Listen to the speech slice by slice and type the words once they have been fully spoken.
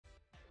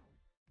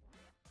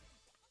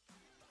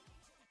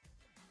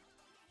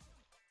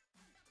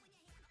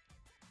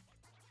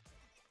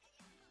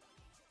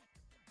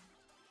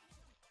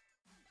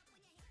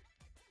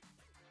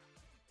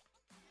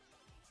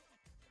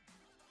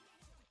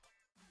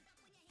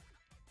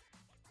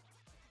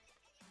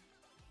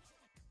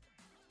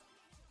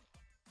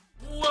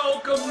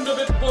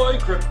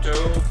crypto.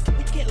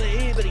 We can't let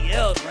anybody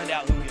else find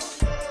out who we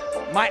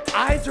are. My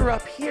eyes are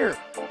up here.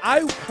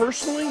 I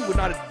personally would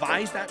not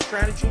advise that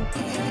strategy.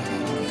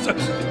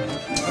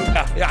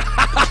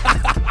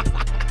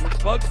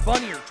 Bugs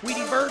Bunny or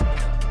Tweety Bird,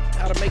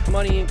 how to make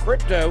money in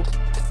crypto.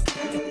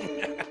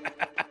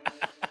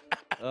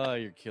 Oh,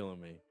 you're killing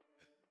me.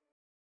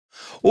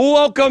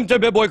 Welcome to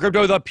BitBoy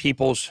Crypto, the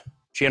people's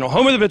channel,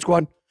 home of the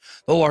BitSquad,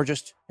 the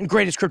largest and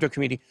greatest crypto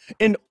community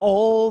in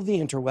all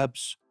the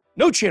interwebs.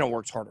 No channel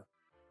works harder.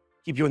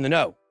 Keep you in the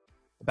know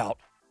about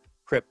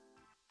crypto.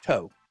 I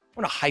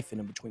want a hyphen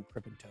in between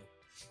crypto and toe.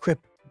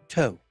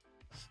 Crypto.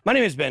 My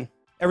name is Ben.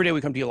 Every day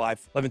we come to you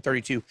live,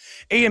 11:32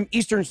 a.m.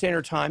 Eastern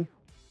Standard Time.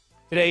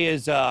 Today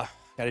is, got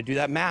to do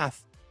that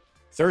math,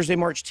 Thursday,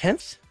 March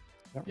 10th.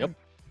 Yep.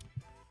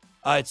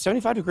 It's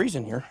 75 degrees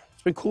in here.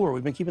 It's been cooler.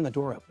 We've been keeping the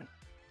door open.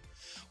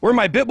 Wearing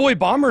my BitBoy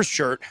Bombers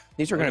shirt.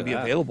 These are going to be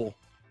available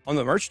on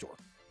the merch store.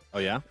 Oh,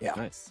 yeah? Yeah.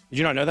 Nice. Did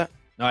you not know that?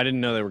 No, I didn't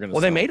know they were going to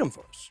Well, they made them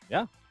for us.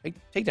 Yeah.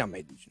 Takedown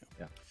made these, you know.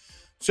 Yeah.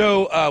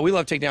 So we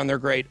love Takedown. They're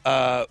great.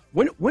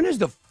 When is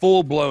the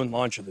full-blown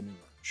launch of the new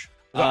merch?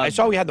 I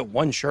saw we had the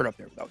one shirt up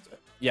there, but that was it.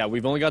 Yeah,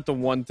 we've only got the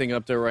one thing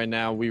up there right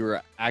now. We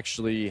were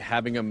actually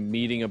having a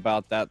meeting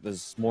about that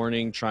this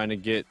morning, trying to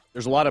get...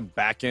 There's a lot of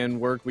back-end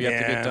work we have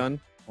to get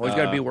done. Always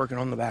got to be working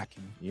on the back.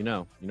 You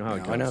know how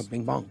it goes. I know,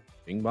 bing bong.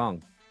 Bing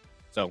bong.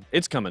 So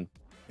it's coming.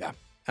 Yeah,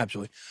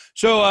 absolutely.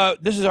 So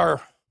this is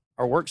our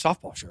work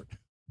softball shirt.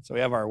 So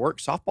we have our work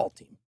softball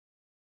team.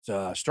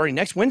 It's starting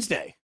next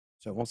Wednesday.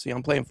 So we'll see.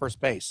 I'm playing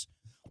first base.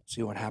 We'll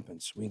see what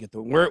happens. We can get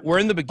we're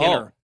in the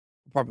beginner.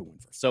 We'll probably win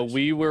first. So base.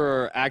 we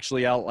were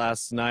actually out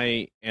last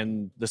night,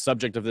 and the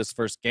subject of this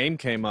first game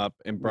came up,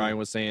 and Brian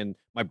was saying,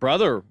 my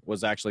brother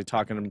was actually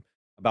talking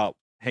about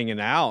hanging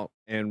out,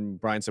 and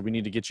Brian said, we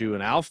need to get you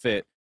an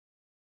outfit.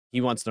 He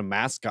wants a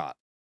mascot.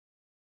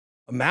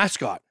 A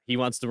mascot. He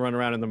wants to run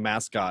around in the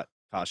mascot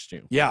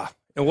costume. Yeah.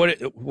 And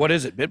what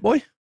is it,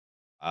 BitBoy?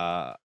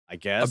 I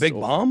guess a big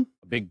bomb.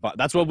 A big bomb.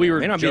 That's what we were.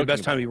 May not be the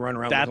best about. time to be running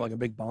around looking like a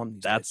big bomb.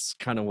 That's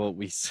kind of what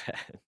we said.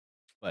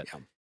 But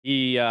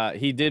yeah.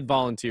 he did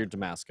volunteer to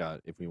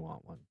mascot if we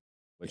want one,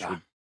 which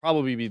would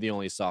probably be the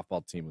only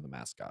softball team with a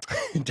mascot.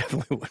 It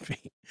definitely would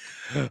be.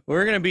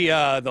 We're gonna be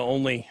the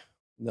only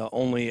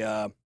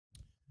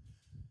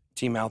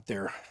team out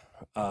there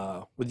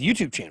with a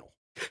YouTube channel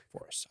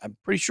for us. I'm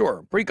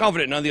pretty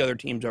confident none of the other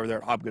teams over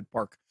there at Hobgood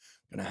Park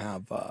are gonna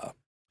have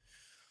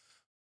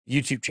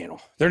YouTube channel.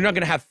 They're not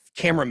gonna have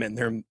cameramen.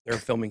 They're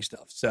filming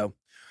stuff. So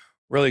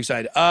really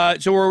excited.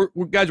 So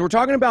we're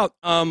talking about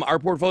our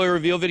portfolio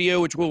reveal video,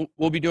 which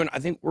we'll be doing. I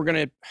think we're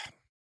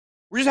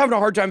just having a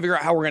hard time figuring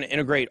out how we're gonna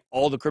integrate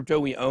all the crypto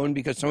we own,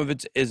 because some of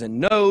it is in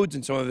nodes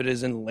and some of it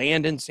is in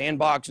land and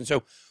sandbox. And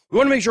so we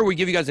want to make sure we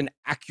give you guys an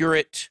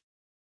accurate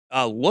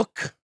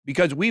look,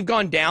 because we've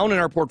gone down in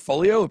our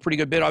portfolio a pretty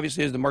good bit,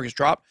 obviously, as the market's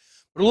dropped,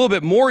 but a little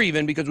bit more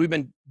even because we've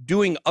been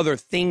doing other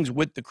things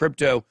with the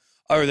crypto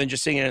other than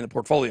just seeing it in the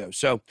portfolio.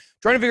 So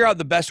trying to figure out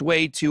the best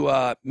way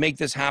to make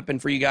this happen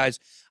for you guys.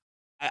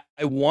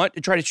 I want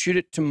to try to shoot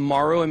it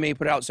tomorrow and maybe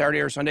put it out Saturday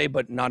or Sunday,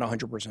 but not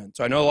 100%.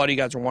 So I know a lot of you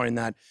guys are wanting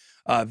that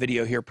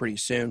video here pretty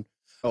soon.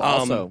 Oh,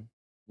 also,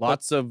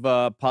 lots of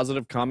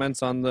positive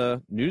comments on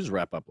the news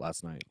wrap-up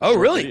last night. Oh,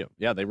 really? Video.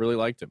 Yeah, they really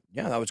liked it.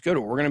 Yeah, that was good.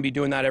 We're going to be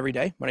doing that every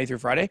day, Monday through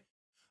Friday.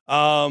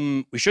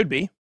 We should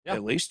be,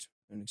 at least.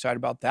 I'm excited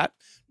about that.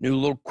 New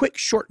little quick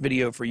short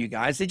video for you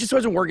guys. It just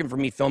wasn't working for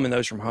me filming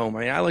those from home. I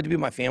mean, I like to be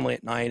with my family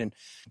at night and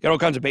get all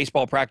kinds of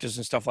baseball practice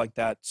and stuff like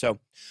that. So,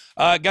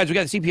 guys, we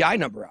got the CPI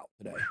number out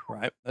today,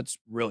 right? That's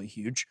really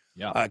huge.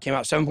 Yeah. It came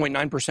out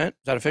 7.9%. Is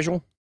that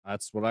official?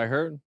 That's what I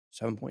heard.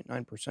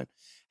 7.9%.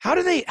 How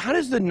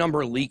does the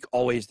number leak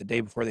always the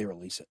day before they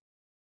release it?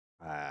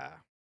 I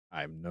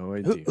have no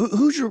idea.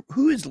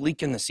 Who is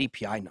leaking the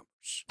CPI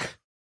numbers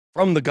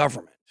from the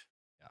government?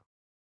 Yeah.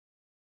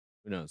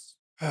 Who knows?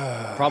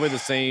 Probably the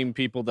same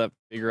people that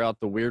figure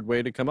out the weird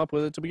way to come up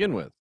with it to begin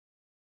with.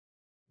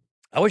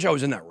 I wish I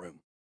was in that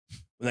room.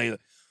 All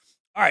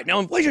right, now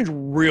inflation's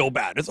real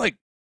bad. It's like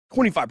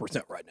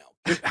 25% right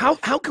now.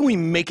 How can we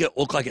make it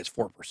look like it's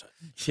 4%?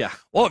 Yeah.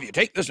 Well, if you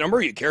take this number,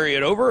 you carry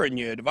it over, and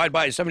you divide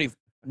by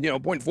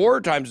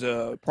 0.4 times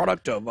the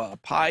product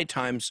of pi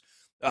times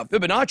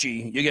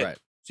Fibonacci, you get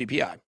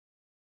CPI.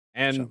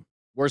 And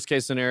worst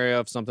case scenario,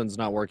 if something's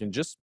not working,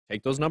 just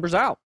take those numbers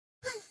out.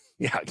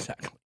 Yeah,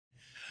 exactly.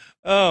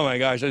 Oh my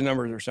gosh, those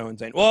numbers are so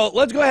insane. Well,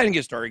 let's go ahead and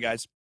get started,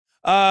 guys.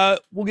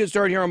 We'll get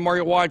started here on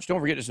Market Watch.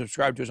 Don't forget to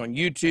subscribe to us on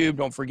YouTube.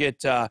 Don't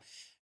forget to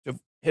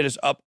hit us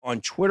up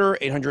on Twitter,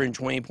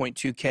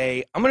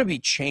 820.2K. I'm going to be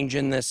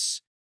changing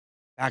this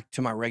back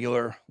to my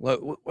regular.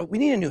 We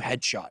need a new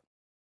headshot.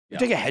 We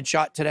take a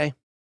headshot today.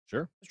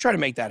 Sure. Let's try to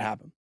make that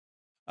happen.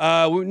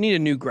 We need a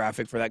new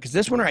graphic for that, because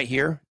this one right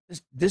here,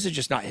 this is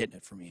just not hitting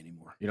it for me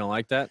anymore. You don't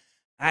like that?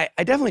 I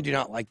definitely do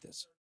not like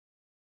this.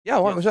 Yeah,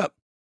 what's up?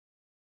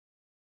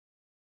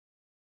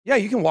 Yeah,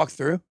 you can walk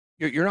through.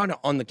 You're not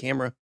on the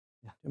camera.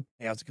 Yeah.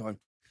 Hey, how's it going?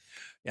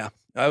 Yeah,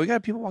 we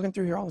got people walking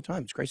through here all the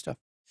time. It's great stuff.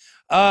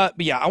 But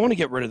yeah, I want to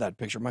get rid of that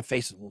picture. My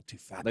face is a little too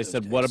fat. They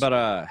said, what about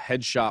a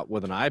headshot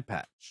with an eye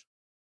patch?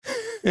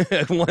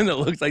 One that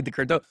looks like the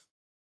crypto.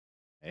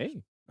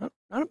 Hey,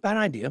 not a bad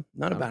idea.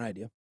 Not a bad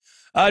idea.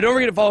 Don't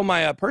forget to follow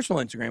my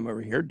personal Instagram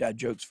over here, Dad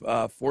Jokes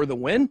for the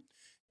win.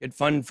 Get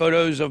fun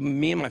photos of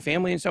me and my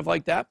family and stuff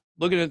like that.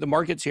 Looking at the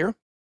markets here,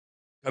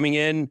 coming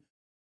in.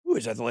 Ooh,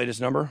 is that the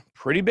latest number?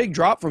 Pretty big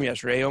drop from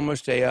yesterday.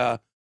 Almost a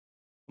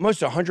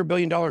 $100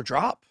 billion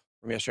drop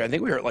from yesterday. I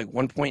think we were at like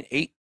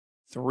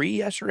 1.83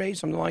 yesterday,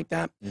 something like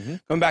that.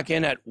 Coming back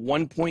in at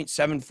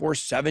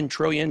 1.747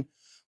 trillion.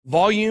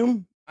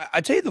 Volume,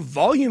 I tell you, the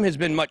volume has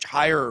been much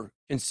higher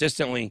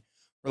consistently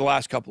for the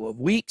last couple of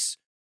weeks.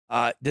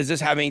 Does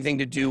this have anything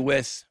to do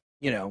with,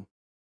 I don't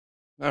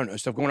know,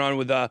 stuff going on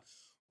with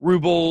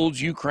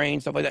rubles,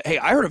 Ukraine, stuff like that? Hey,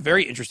 I heard a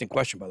very interesting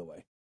question, by the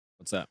way.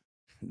 What's that?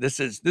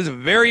 This is a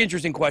very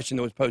interesting question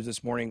that was posed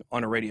this morning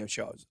on a radio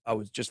show. I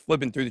was just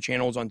flipping through the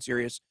channels on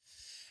Sirius,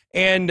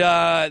 and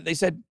they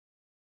said,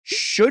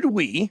 should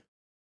we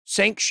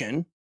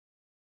sanction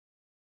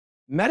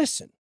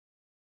medicine,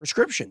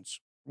 prescriptions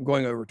from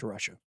going over to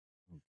Russia?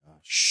 Oh,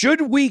 gosh.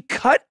 Should we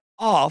cut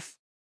off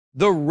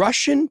the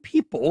Russian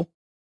people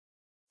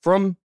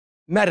from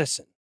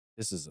medicine?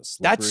 This is a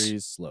slippery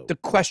That's slope. the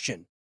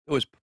question that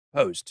was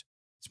posed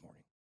this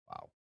morning.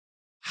 Wow.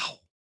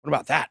 What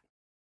about that?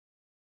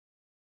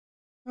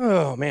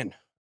 Oh, man.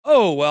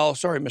 Oh, well,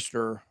 sorry,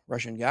 Mr.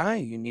 Russian guy.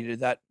 You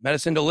needed that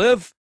medicine to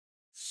live.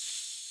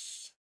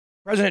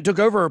 President took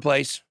over her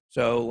place.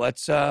 So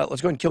let's go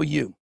ahead and kill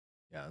you.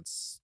 Yeah,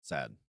 it's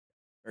sad.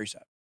 Very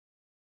sad.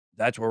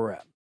 That's where we're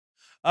at.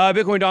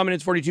 Bitcoin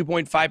dominance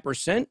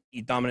 42.5%,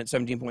 ETH dominance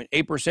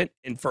 17.8%,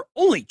 and for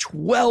only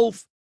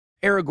 12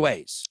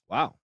 Paraguays.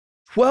 Wow.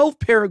 12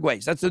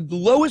 Paraguays. That's the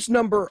lowest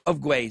number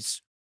of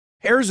Guays,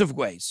 pairs of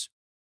Guays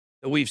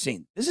that we've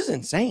seen. This is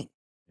insane.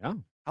 Yeah.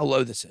 How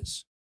low this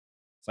is.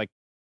 It's like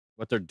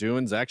what they're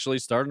doing is actually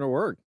starting to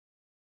work.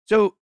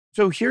 So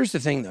here's the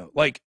thing, though.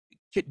 Like,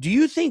 do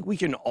you think we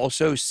can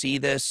also see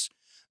this,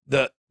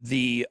 the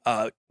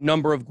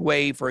number of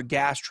Guay for a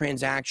gas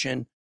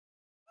transaction?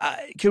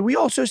 Could we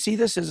also see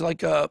this as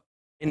like an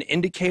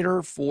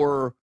indicator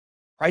for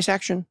price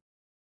action?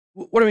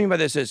 What I mean by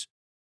this is,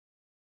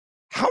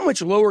 how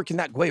much lower can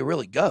that Guay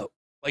really go?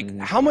 Like,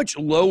 how much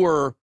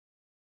lower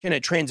can a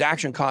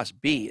transaction cost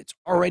be? It's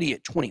already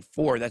at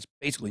 24. That's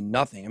basically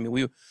nothing. I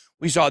mean,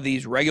 we saw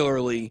these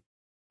regularly,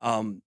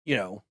 at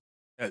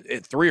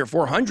 300 or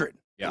 400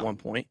 at one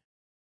point.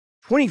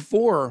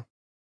 24,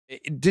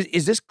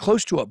 is this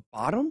close to a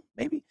bottom,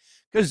 maybe?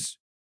 Because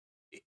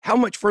how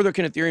much further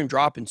can Ethereum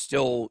drop and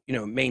still,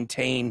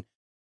 maintain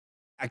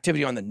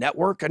activity on the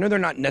network? I know they're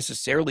not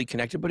necessarily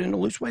connected, but in a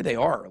loose way, they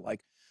are.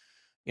 Like,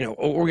 we're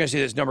going to see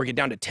this number get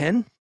down to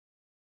 10,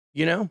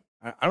 I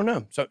don't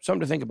know. So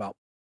something to think about.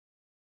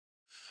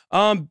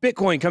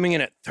 Bitcoin coming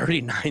in at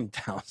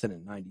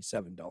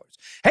 $39,097.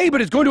 Hey,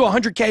 but it's going to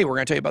 100K. We're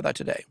going to tell you about that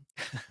today.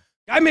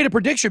 I made a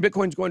prediction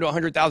Bitcoin's going to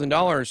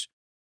 $100,000.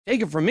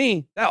 Take it from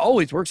me. That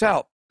always works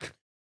out.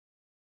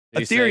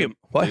 Ethereum.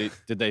 What?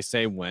 Did they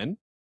say when?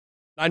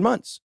 9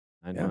 months.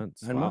 9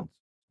 months. 9 Wow.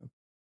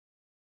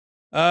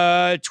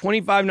 months.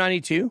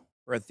 $25.92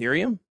 for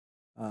Ethereum.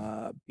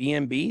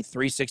 BNB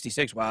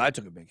 366. Wow, that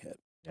took a big hit.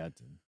 Yeah, it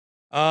did.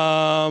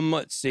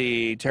 Let's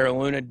see. Terra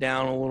Luna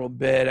down a little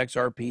bit.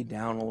 XRP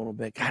down a little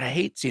bit. God, I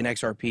hate seeing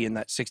XRP in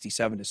that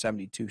 67 to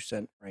 72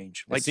 cent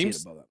range. Like, see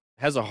it above that.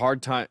 Has a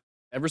hard time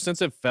ever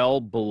since it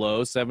fell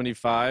below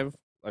 75.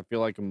 I feel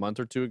like a month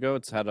or two ago,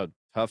 it's had a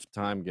tough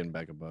time getting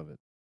back above it.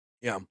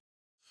 Yeah.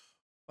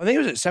 I think it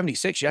was at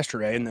 76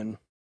 yesterday, and then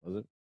was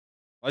it?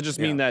 I just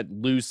mean that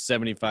loose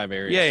 75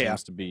 area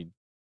seems to be.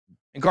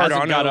 And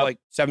Cardano, like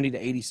 70 to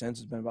 80 cents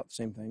has been about the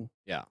same thing.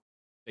 Yeah.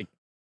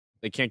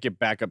 They can't get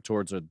back up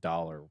towards $1.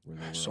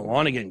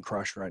 Solana getting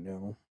crushed right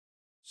now.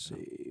 Let's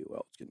see.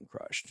 Well, it's getting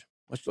crushed.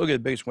 Let's look at the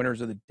biggest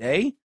winners of the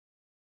day.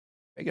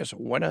 Biggest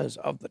winners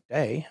of the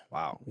day.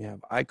 Wow. We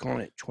have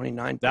Icon at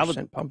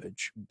 29%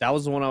 pumpage. That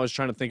was the one I was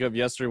trying to think of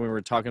yesterday when we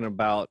were talking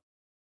about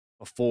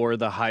before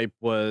the hype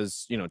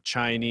was,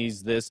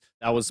 Chinese, this.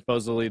 That was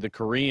supposedly the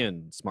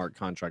Korean smart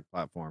contract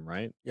platform,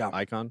 right? Yeah.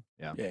 Icon?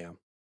 Yeah. Yeah.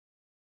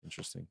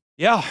 Interesting.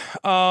 Yeah.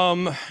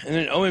 And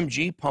then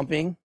OMG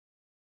pumping.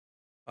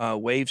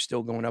 Wave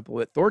still going up a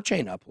little bit.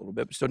 Thorchain up a little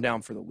bit, but still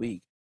down for the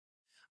week.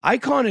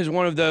 Icon is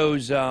one of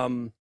those,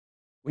 when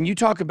you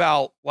talk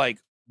about like,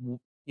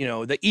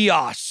 the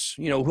EOS,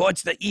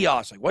 what's the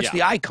EOS? Like, what's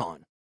the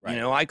Icon? Right.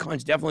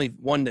 Icon's definitely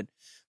one that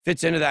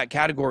fits into that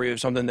category of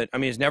something that,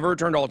 it's never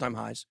returned all-time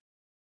highs.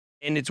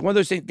 And it's one of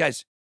those things,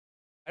 guys,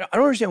 I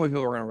don't understand why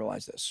people are going to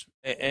realize this.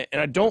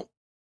 And I don't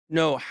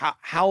know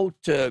how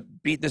to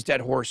beat this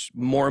dead horse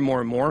more and more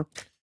and more.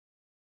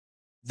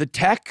 The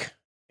tech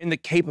and the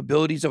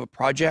capabilities of a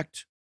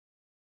project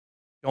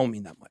don't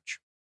mean that much.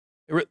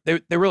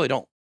 They really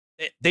don't.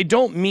 They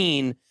don't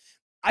mean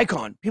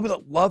Icon. People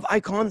that love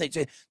Icon, they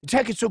say the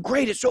tech is so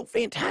great, it's so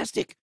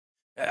fantastic.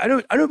 I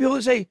know people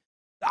that say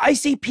the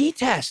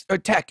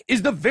ICP tech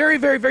is the very,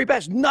 very, very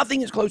best.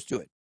 Nothing is close to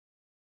it.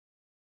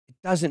 It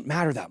doesn't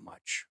matter that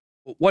much.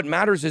 What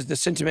matters is the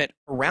sentiment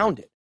around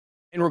it.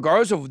 And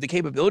regardless of the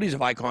capabilities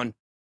of Icon,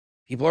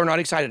 people are not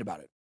excited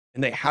about it.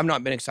 And they have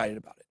not been excited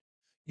about it.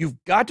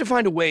 you've got to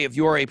find a way, if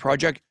you are a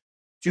project,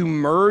 to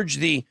merge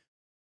the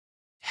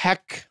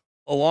tech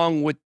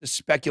along with the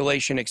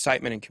speculation,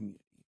 excitement, and community.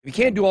 If you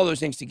can't do all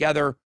those things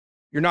together,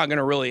 you're not going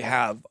to really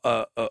have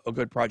a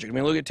good project. I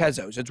mean, look at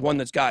Tezos. It's one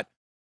that's got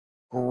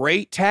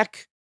great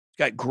tech. It's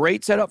got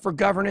great setup for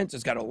governance.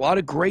 It's got a lot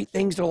of great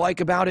things to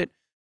like about it.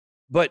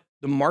 But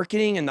the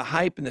marketing and the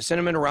hype and the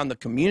sentiment around the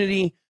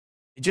community,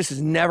 it just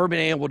has never been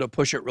able to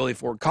push it really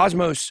forward.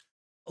 Cosmos,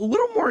 a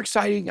little more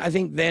exciting, I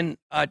think, than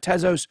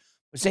Tezos.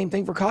 The same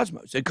thing for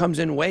Cosmos. It comes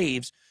in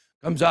waves,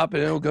 comes up,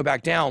 and then it'll go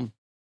back down.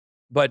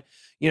 But,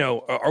 you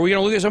know, are we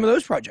going to look at some of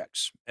those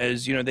projects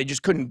as, you know, they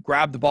just couldn't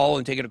grab the ball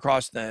and take it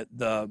across the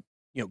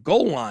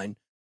goal line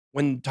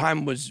when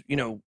time was, you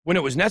know, when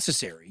it was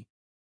necessary?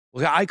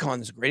 Look at Icon.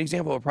 Is a great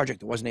example of a project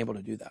that wasn't able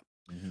to do that.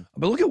 Mm-hmm.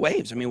 But look at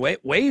Waves. I mean,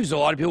 Waves, a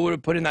lot of people would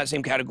have put in that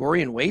same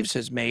category, and Waves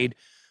has made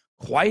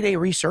quite a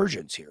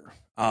resurgence here.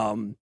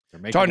 Talking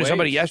to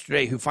somebody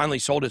yesterday who finally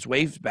sold his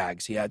Waves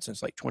bags he had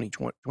since like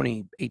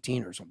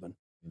 2018 or something.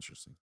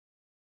 Interesting.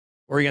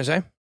 What were you going to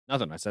say?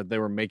 Nothing. I said they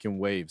were making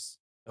waves.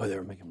 Oh, they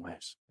were making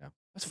waves. Yeah.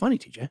 That's funny,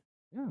 TJ.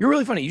 Yeah. You're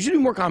really funny. You should do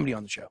more comedy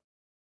on the show.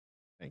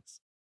 Thanks.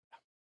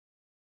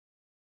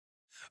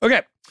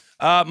 Okay.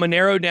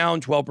 Monero down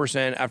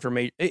 12%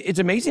 after it's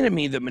amazing to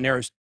me that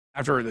Monero's,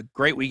 after the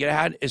great week it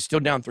had, is still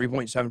down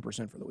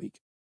 3.7% for the week.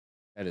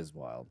 That is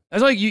wild.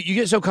 That's like you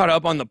get so caught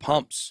up on the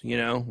pumps, you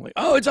know, like,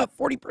 oh, it's up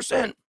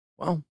 40%.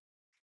 Well,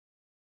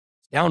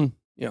 it's down,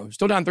 you know,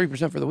 still down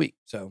 3% for the week.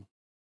 So,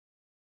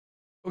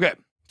 okay.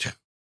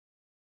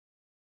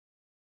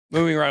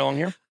 Moving right along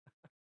here.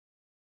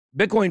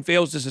 Bitcoin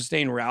fails to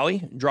sustain rally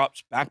and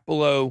drops back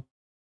below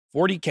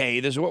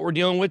 40K. This is what we're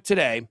dealing with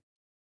today.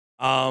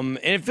 And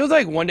it feels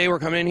like one day we're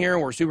coming in here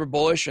and we're super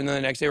bullish, and then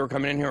the next day we're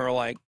coming in here and we're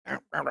like,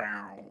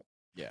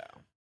 yeah.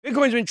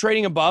 Bitcoin's been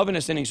trading above an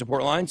ascending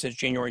support line since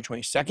January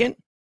 22nd.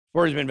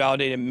 Support has been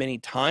validated many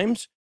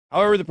times.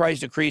 However, the price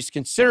decreased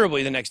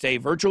considerably the next day,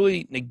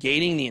 virtually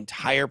negating the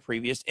entire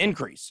previous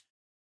increase.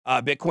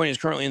 Bitcoin is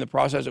currently in the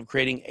process of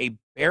creating a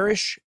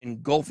bearish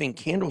engulfing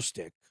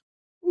candlestick.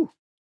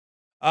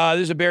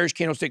 This is a bearish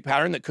candlestick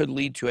pattern that could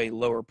lead to a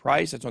lower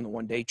price. That's on the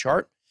one-day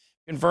chart.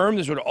 Confirmed,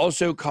 this would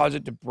also cause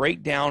it to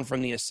break down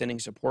from the ascending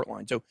support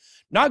line. So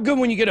not good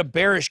when you get a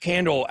bearish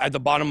candle at the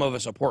bottom of a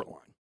support line.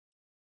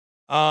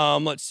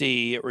 Let's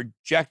see. It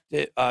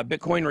rejected,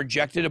 Bitcoin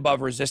rejected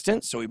above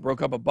resistance. So we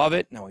broke up above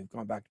it. Now we've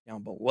gone back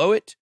down below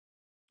it.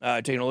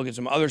 Taking a look at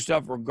some other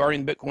stuff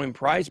regarding Bitcoin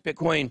price.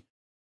 Bitcoin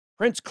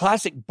prints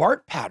classic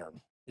BART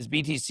pattern as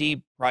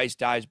BTC price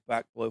dives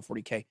back below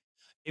 40K.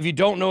 If you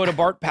don't know what a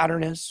BART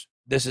pattern is,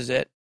 this is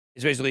it.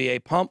 It's basically a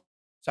pump,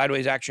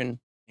 sideways action,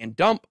 and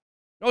dump.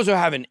 You also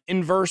have an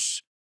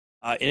inverse.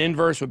 An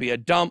inverse would be a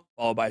dump,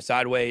 followed by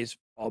sideways,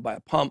 followed by a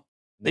pump.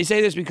 They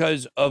say this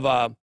because of,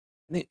 I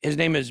think his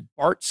name is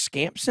Bart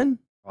Scampson.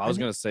 Well, I was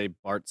going to say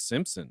Bart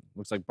Simpson.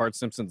 Looks like Bart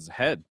Simpson's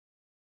head.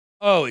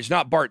 Oh, it's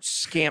not Bart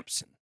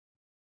Scampson.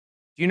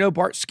 Do you know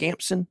Bart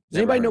Scampson? Does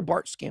anybody know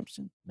Bart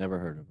Scampson? Never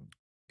heard of him.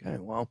 Okay,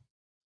 well,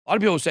 a lot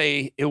of people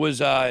say it was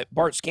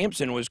Bart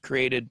Scampson was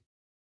created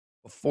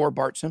before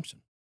Bart Simpson.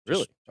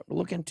 Really? Just something to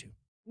look into.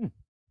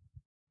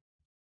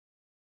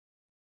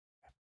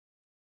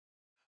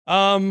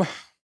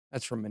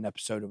 That's from an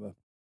episode of a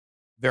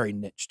very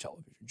niche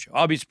television show.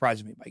 I'll be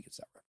surprised if anybody gets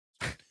that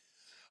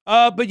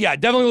reference. But yeah,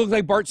 definitely looks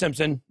like Bart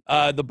Simpson.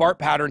 The Bart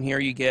pattern here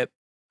you get.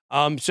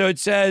 So it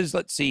says,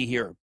 let's see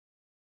here.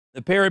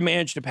 The pair had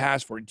managed to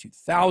pass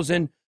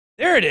 42,000.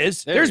 There it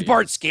is. There's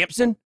Bart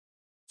Scampson.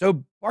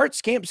 So Bart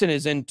Scampson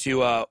is into,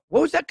 what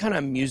was that kind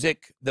of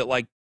music that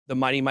like the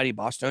Mighty Mighty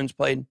Bosstones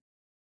played?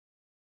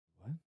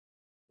 What?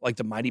 Like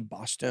the Mighty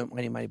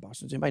Mighty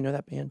Bosstones. Anybody know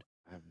that band?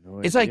 I have no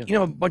idea. It's like, you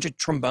know, a bunch of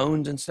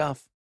trombones and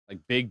stuff. Like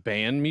big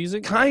band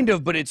music? Kind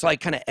of, but it's like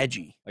kind of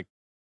edgy. Like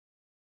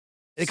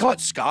they call it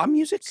ska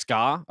music?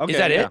 Ska? Okay. Is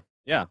that yeah. it?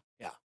 Yeah.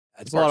 Yeah.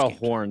 That's It's a lot of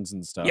horns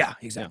and stuff. Yeah,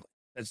 exactly.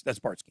 Yeah. That's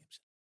Bart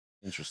Scampson.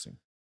 Interesting.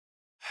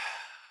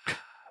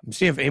 I'm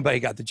seeing if anybody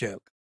got the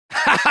joke.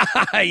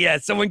 Yeah,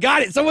 someone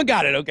got it. Someone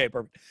got it. Okay,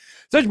 perfect.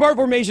 Such bar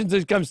formations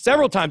have come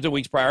several times in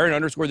weeks prior and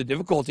underscore the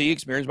difficulty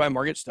experienced by a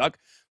market stuck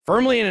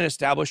firmly in an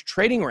established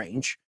trading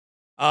range.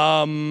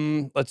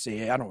 Let's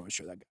see. I don't want to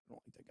show that guy. I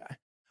don't like that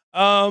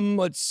guy.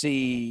 Let's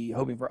see.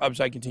 Hoping for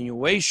upside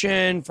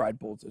continuation. Fried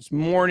bulls this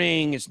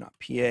morning. It's not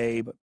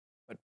PA, but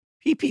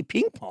PP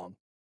ping pong.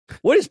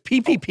 What is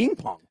PP ping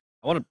pong?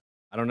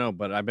 I don't know,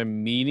 but I've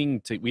been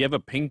meaning to. We have a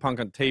ping pong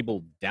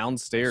table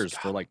downstairs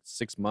for like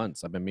 6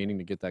 months. I've been meaning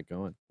to get that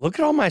going. Look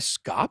at all my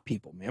ska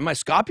people, man. My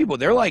ska people,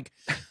 they're like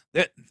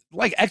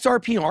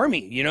XRP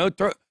Army, you know,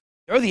 throw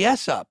the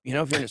S up, you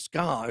know, if you're into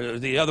ska, or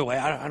the other way.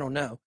 I don't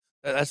know.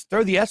 That's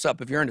throw the S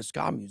up if you're into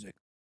ska music.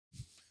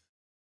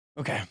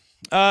 Okay.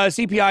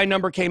 CPI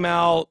number came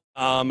out.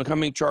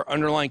 Accompanying chart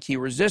underlying key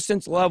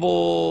resistance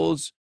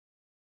levels,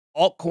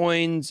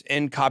 altcoins,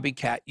 and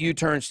copycat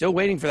U-turn. Still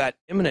waiting for that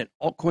imminent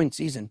altcoin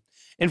season.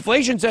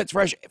 Inflation sets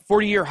fresh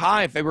 40-year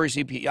high. February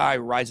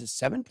CPI rises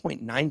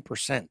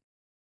 7.9%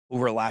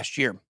 over last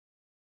year.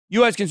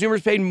 U.S.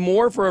 consumers paid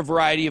more for a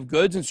variety of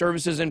goods and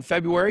services in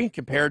February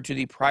compared to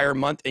the prior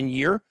month and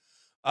year,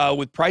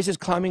 with prices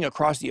climbing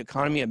across the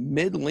economy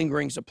amid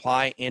lingering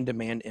supply and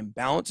demand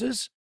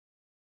imbalances.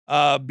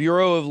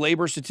 Bureau of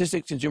Labor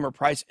Statistics Consumer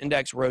Price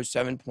Index rose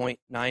 7.9%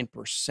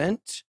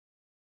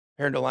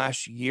 compared to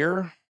last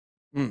year.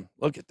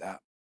 Look at that.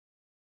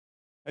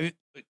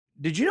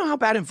 Did you know how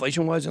bad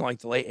inflation was in like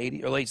the late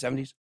 80s or late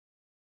 70s?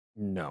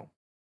 No,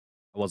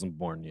 I wasn't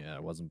born yet.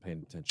 I wasn't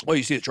paying attention. Oh,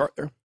 you see the chart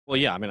there? Well,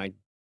 yeah. I mean,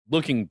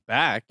 looking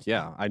back,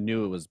 yeah, I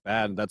knew it was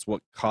bad. That's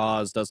what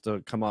caused us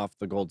to come off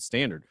the gold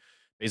standard.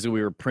 Basically,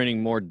 we were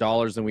printing more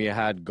dollars than we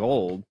had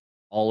gold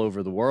all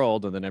over the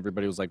world. And then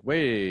everybody was like,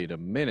 wait a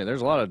minute,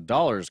 there's a lot of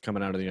dollars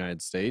coming out of the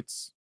United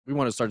States. We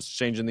want to start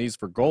exchanging these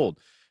for gold.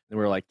 And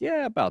we were like,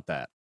 yeah, about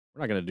that.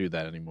 We're not going to do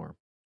that anymore.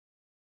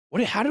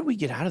 How did we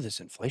get out of this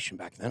inflation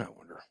back then, I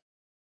wonder?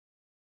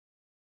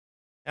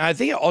 And I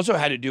think it also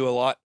had to do a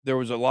lot. There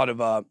was a lot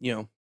of,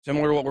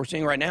 similar to what we're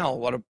seeing right now, a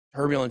lot of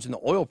turbulence in the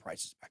oil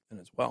prices back then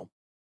as well.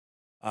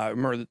 I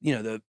remember,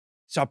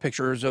 saw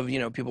pictures of,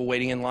 people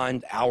waiting in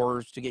line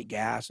hours to get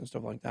gas and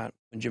stuff like that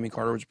when Jimmy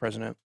Carter was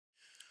president.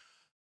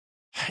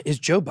 Is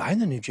Joe Biden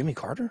the new Jimmy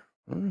Carter?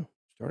 I don't know.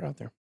 Start out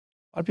there.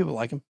 A lot of people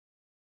like him.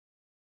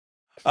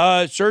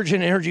 Surge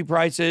in energy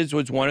prices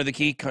was one of the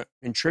key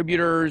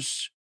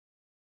contributors.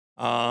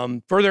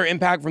 Further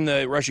impact from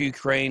the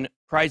Russia-Ukraine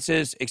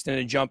crisis,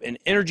 extended jump in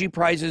energy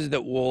prices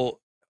that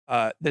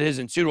has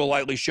ensued will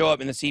likely show up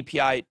in the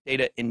CPI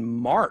data in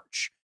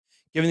March,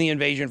 given the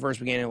invasion first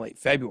began in late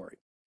February.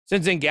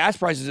 Since then, gas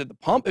prices at the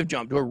pump have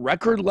jumped to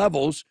record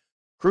levels.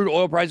 Crude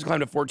oil prices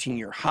climbed to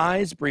 14-year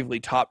highs, briefly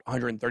topped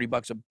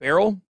 $130 a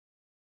barrel.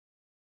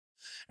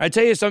 I'd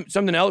tell you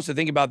something else to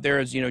think about there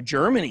is,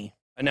 Germany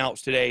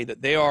announced today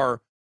that they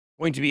are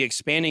going to be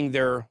expanding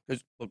because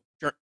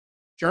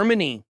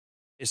Germany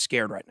is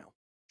scared right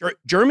now.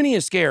 Germany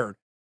is scared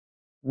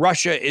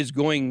Russia is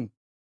going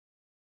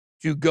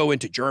to go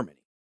into Germany.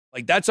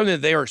 Like, that's something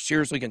that they are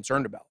seriously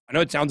concerned about. I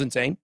know it sounds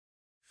insane.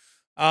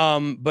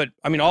 But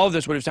I mean, all of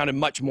this would have sounded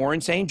much more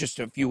insane just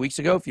a few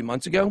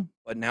months ago,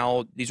 but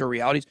now these are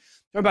realities.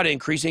 Talking about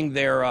increasing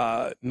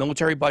their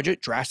military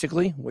budget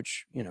drastically,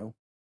 which,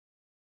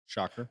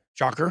 Shocker.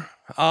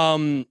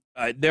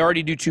 They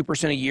already do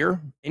 2% a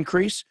year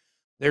increase.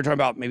 They're talking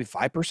about maybe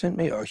 5%,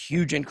 maybe a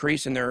huge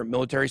increase in their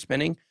military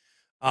spending.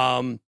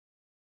 No,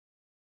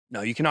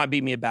 you cannot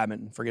beat me at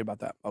badminton. Forget about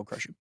that. I'll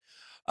crush you.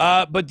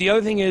 But the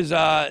other thing is,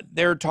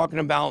 they're talking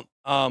about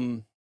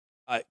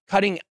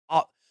cutting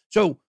off.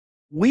 So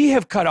we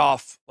have cut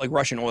off like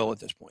Russian oil at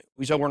this point.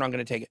 We said we're not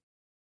going to take it.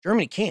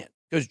 Germany can't,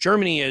 because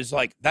Germany is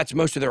like, that's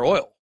most of their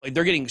oil. Like,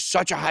 they're getting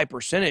such a high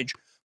percentage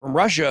from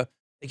Russia.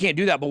 They can't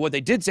do that. But what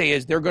they did say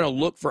is they're going to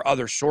look for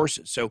other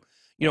sources. So,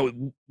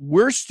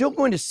 we're still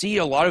going to see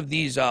a lot of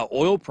these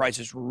oil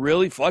prices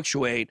really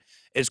fluctuate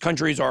as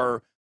countries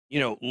are,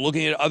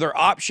 looking at other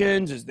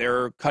options, as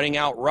they're cutting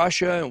out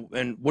Russia.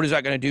 And what is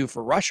that going to do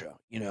for Russia?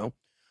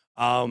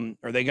 Are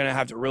they going to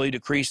have to really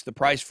decrease the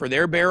price for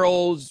their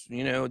barrels?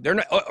 They're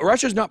not.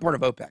 Russia's not part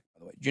of OPEC, by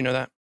the way. Did you know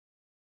that?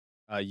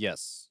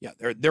 Yes. Yeah,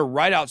 they're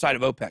right outside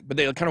of OPEC, but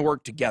they kind of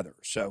work together.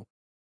 So,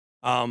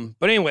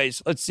 but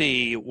anyways, let's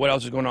see what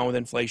else is going on with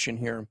inflation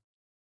here.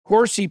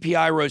 Core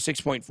CPI rose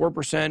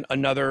 6.4%,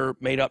 another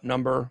made-up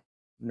number.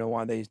 I don't know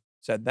why they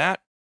said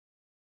that.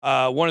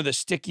 One of the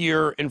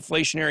stickier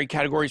inflationary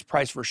categories,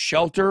 price for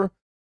shelter,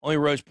 only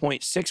rose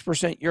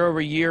 0.6% year over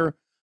year.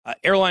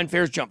 Airline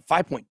fares jumped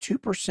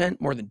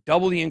 5.2%, more than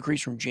double the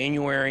increase from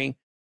January.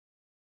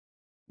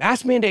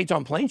 Mask mandates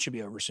on planes should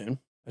be over soon.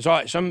 I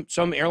saw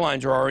some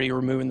airlines are already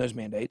removing those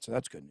mandates, so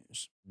that's good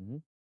news. Mm-hmm.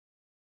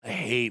 I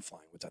hate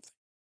flying with that thing.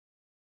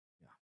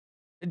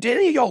 Yeah. Did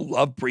any of y'all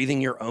love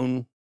breathing your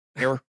own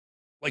air?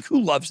 Like,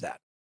 who loves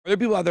that? Are there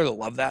people out there that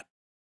love that?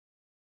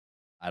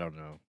 I don't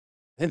know.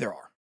 I think there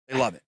are. They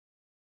love it.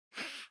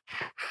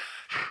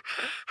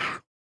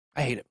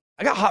 I hate it.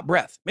 I got hot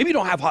breath. Maybe you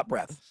don't have hot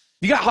breath.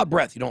 If you got hot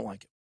breath, you don't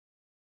like it.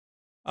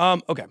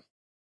 Okay.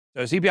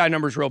 So CPI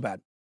numbers real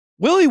bad.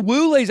 Willy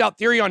Woo lays out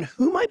theory on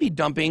who might be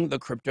dumping the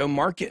crypto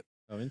market.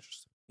 Oh,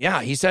 interesting.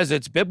 Yeah, he says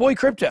it's BitBoy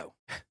Crypto.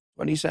 That's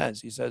what he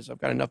says. He says, I've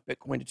got enough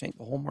Bitcoin to tank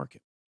the whole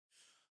market.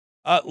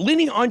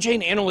 Leading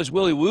on-chain analyst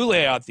Willy Woo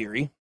laid out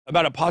theory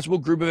about a possible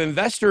group of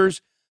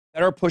investors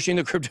that are pushing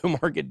the crypto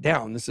market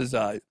down. This is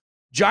a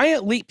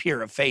giant leap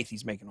here of faith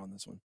he's making on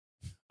this one.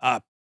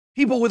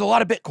 People with a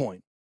lot of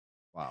Bitcoin.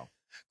 Wow.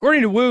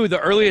 According to Woo, the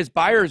earliest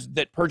buyers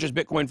that purchased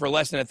Bitcoin for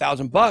less than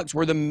 $1,000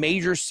 were the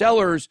major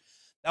sellers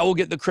that will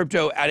get the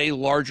crypto at a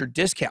larger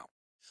discount.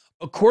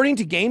 According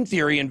to game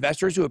theory,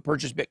 investors who have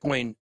purchased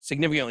Bitcoin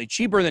significantly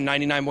cheaper than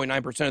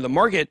 99.9% of the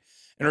market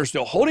and are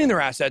still holding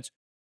their assets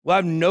will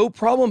have no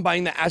problem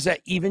buying the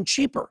asset even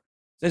cheaper,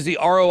 since the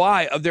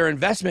ROI of their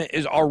investment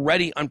is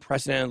already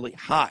unprecedentedly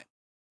high.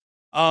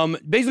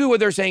 Basically what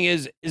they're saying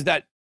is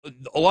that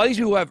a lot of these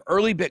people who have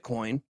early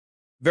Bitcoin,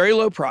 very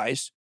low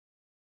price,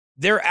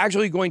 they're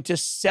actually going to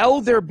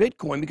sell their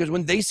Bitcoin, because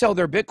when they sell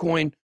their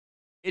Bitcoin,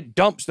 it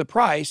dumps the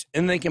price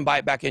and they can buy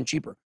it back in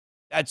cheaper.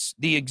 That's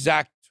the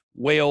exact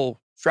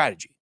whale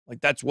strategy.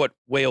 Like that's what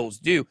whales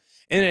do.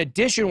 And in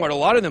addition, what a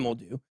lot of them will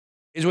do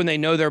is when they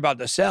know they're about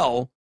to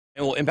sell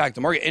and will impact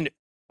the market. And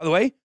by the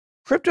way,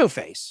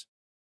 CryptoFace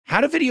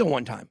had a video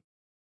one time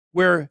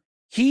where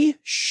he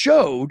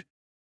showed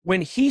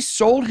when he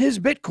sold his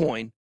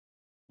Bitcoin,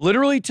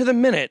 literally to the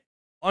minute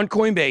on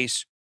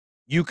Coinbase,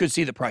 you could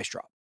see the price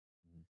drop.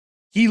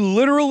 He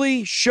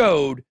literally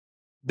showed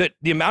that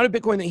the amount of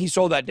Bitcoin that he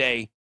sold that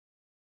day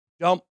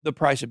dumped the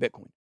price of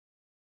Bitcoin.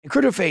 And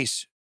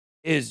CryptoFace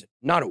is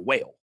not a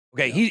whale.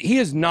 Okay. Yeah. He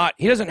is not,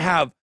 he doesn't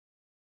have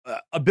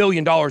 $1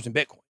 billion in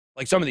Bitcoin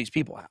like some of these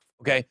people have.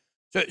 Okay.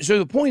 So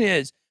the point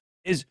is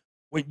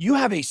when you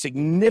have a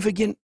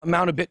significant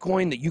amount of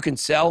Bitcoin that you can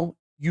sell,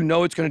 you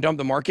know it's going to dump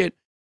the market.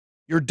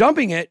 You're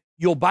dumping it.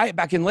 You'll buy it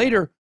back in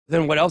later.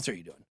 Then what else are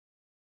you doing?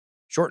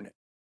 Shorten it.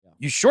 Yeah.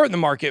 You shorten the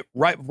market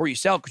right before you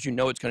sell because you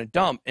know it's going to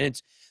dump. And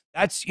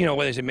that's, you know,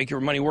 what they say, make your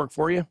money work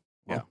for you.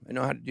 Well, yeah. I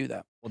know how to do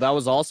that. Well, that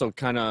was also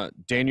kind of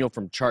Daniel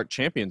from Chart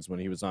Champions when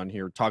he was on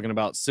here talking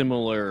about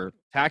similar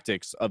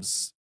tactics of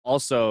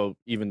also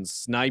even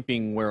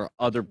sniping where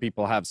other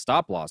people have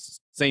stop losses.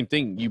 Same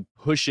thing. You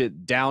push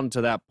it down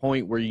to that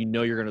point where you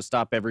know you're going to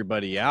stop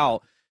everybody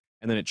out,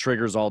 and then it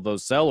triggers all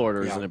those sell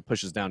orders and it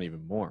pushes down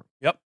even more.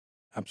 Yep,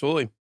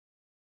 absolutely.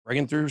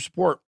 Breaking through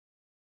support.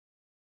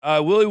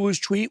 Willie Woo's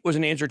tweet was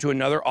an answer to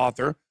another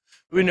author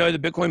who know the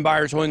Bitcoin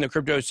buyers holding the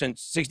crypto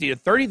since $60,000 to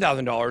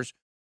 $30,000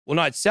 will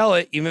not sell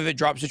it even if it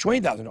drops to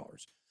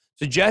 $20,000,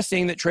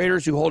 suggesting that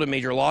traders who hold at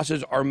major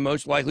losses are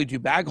most likely to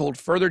bag hold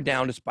further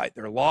down despite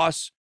their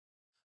loss.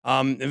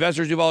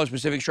 Investors who follow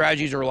specific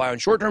strategies or rely on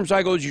short-term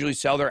cycles usually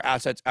sell their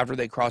assets after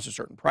they cross a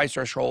certain price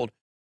threshold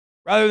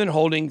rather than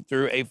holding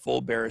through a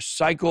full bearish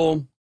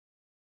cycle.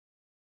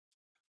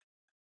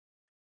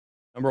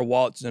 Number of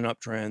wallets is an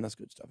uptrend. That's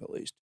good stuff, at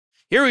least.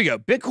 Here we go.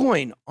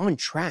 Bitcoin on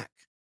track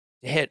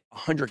to hit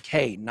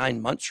 100K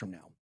 9 months from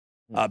now.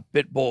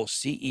 BitBull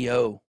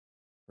CEO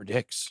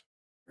predicts.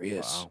 There he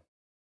is. Wow.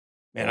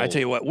 Man, I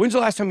tell you what. When's the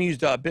last time you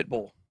used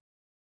BitBull?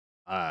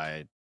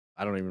 I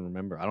don't even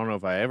remember. I don't know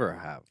if I ever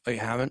have. Oh, you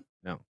haven't?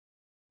 No.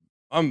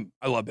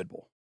 I love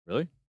BitBull.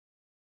 Really?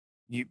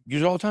 You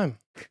use it all the time?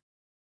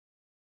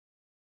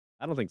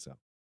 I don't think so.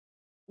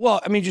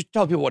 Well, I mean, just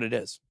tell people what it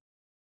is.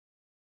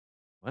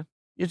 What?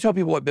 You tell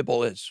people what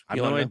BitBull is. I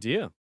have no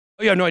idea.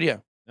 Oh, you have no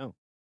idea? No.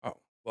 Oh,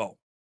 well.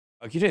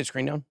 Can you take the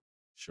screen down?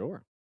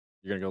 Sure.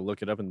 You're going to go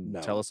look it up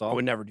and tell us all? I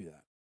would never do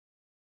that.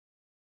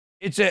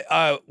 It's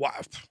a,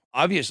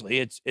 obviously,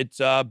 it's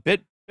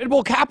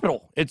BitBull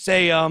Capital. It's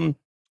a, don't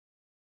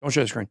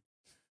show the screen.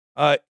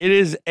 It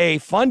is a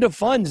fund of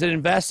funds that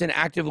invests in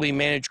actively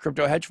managed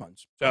crypto hedge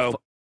funds.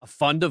 So a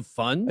fund of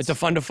funds? It's a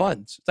fund of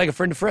funds. It's like a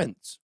friend of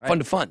friends. Right.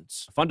 Fund of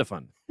funds. A fund of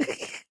fund.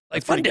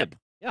 Like Fun Dip.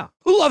 Yeah.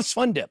 Who loves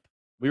Fun Dip?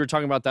 We were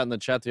talking about that in the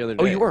chat the other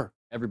day. Oh, you were?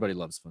 Everybody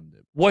loves Fun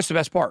Dip. What's the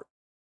best part?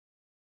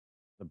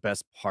 The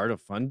best part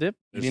of Fun Dip?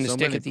 Eating the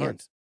stick at the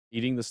end.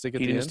 Eating the stick at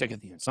the end? Eating the stick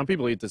at the end. Some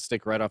people eat the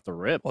stick right off the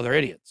rip. Well, they're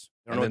idiots.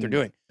 They don't know what they're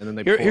doing. And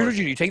then here's what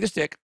you do. You take the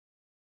stick,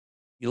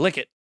 you lick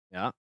it.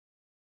 Yeah.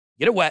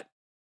 Get it wet.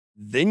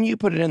 Then you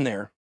put it in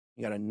there.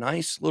 You got a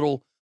nice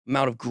little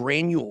amount of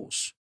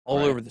granules all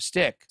over the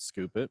stick.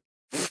 Scoop it.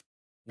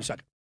 You suck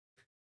it.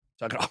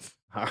 Suck it off.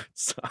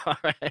 All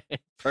right.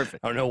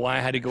 Perfect. I don't know why I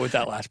had to go with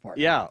that last part.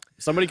 Yeah.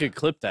 Somebody could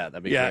clip that.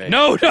 That'd be great.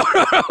 No.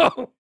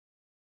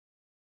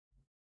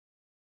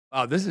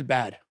 Oh, this is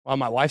bad. Well,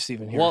 my wife's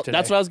even here today.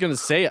 That's what I was going to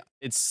say.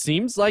 It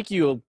seems like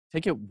you'll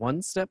take it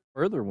one step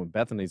further when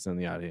Bethany's in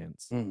the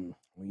audience. Well,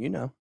 you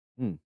know.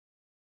 Trying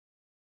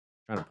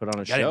to put on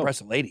a show. Got to impress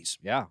the ladies.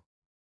 Yeah. Are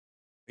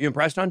you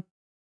impressed, hon?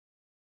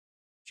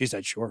 She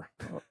said, sure.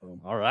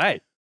 All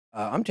right.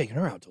 I'm taking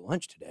her out to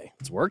lunch today.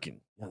 It's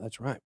working. Yeah, that's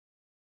right.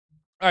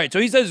 All right.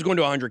 So he says it's going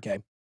to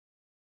 100K.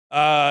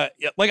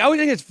 Like I always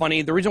think it's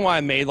funny. The reason why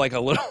I made like a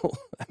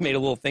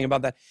little thing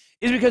about that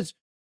is because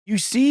you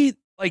see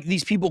like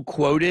these people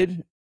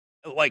quoted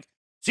like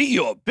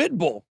CEO of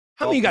BitBull.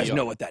 How many of you guys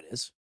know what that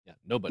is? Yeah,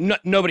 nobody.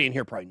 Nobody in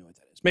here probably knew what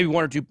that is. Maybe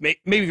one or two. Maybe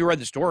if you read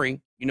the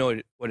story, you know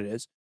what it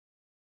is.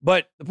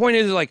 But the point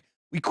is like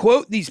we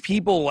quote these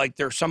people like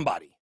they're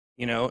somebody.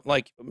 You know,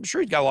 like I'm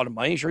sure he's got a lot of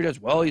money. Sure he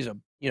does well. He's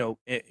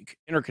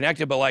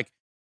interconnected, but like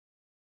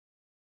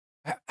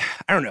I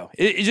don't know.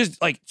 It's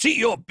just like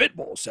CEO of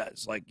BitBull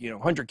says, like,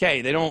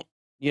 100K. They don't,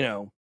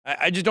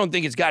 I just don't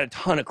think it's got a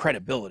ton of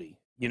credibility,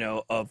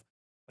 of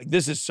like,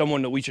 this is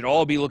someone that we should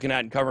all be looking at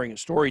and covering a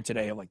story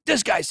today of like,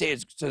 this guy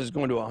says it's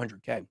going to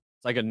 100K. It's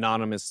like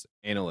anonymous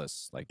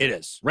analysts. Like it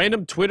is.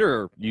 Random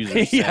Twitter user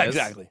Yeah, says.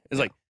 exactly. It's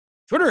like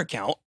Twitter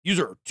account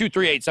user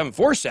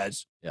 23874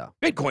 says,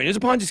 Bitcoin is a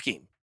Ponzi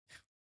scheme.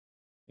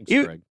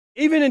 Thanks, Greg.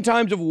 Even in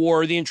times of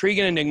war, the intrigue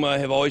and enigma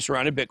have always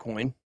surrounded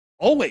Bitcoin.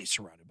 Always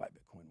surrounded by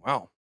Bitcoin.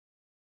 Wow.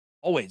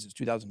 Always since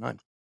 2009.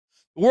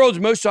 The world's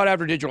most sought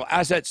after digital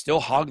assets still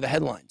hog the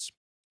headlines.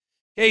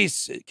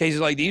 Cases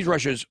like these,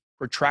 Russia's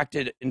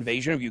protracted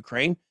invasion of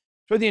Ukraine,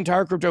 put the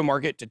entire crypto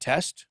market to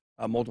test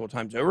multiple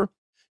times over.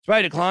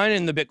 Despite a decline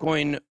in the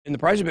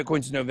price of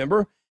Bitcoin since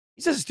November,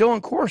 he says it's still on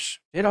course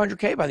to hit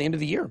 100K by the end of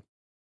the year.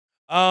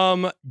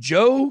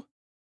 Joe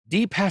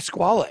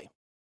DiPasquale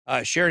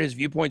shared his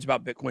viewpoints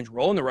about Bitcoin's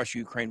role in the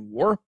Russia-Ukraine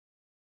war.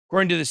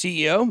 According to the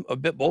CEO of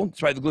BitBull,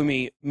 despite the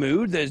gloomy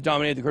mood that has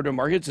dominated the crypto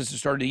market since the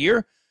start of the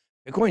year,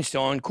 Bitcoin's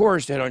still on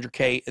course to hit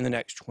 100K in the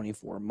next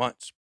 24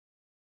 months.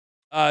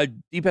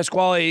 Di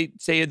Pasquale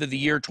said that the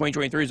year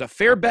 2023 is a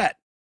fair bet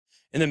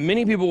and that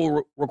many people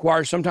will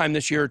require some time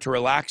this year to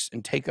relax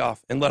and take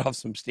off and let off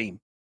some steam.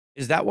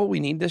 Is that what we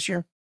need this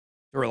year?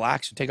 To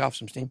relax and take off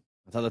some steam?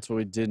 I thought that's what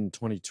we did in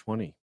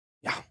 2020.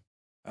 Yeah.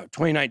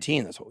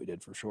 2019, that's what we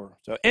did for sure.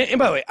 So, and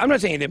by the way, I'm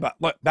not saying anything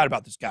bad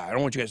about this guy. I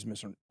don't want you guys to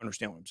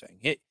misunderstand what I'm saying.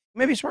 He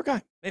may be a smart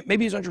guy.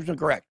 Maybe he's 100%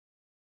 correct.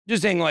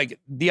 Just saying, like,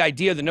 the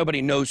idea that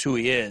nobody knows who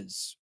he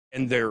is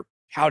and they're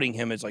touting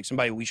him as like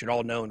somebody we should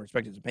all know and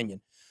respect his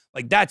opinion.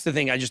 Like, that's the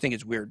thing. I just think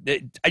it's weird.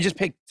 I just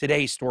picked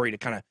today's story to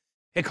kind of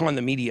pick on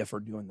the media for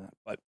doing that.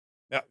 But,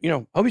 you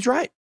know, hope he's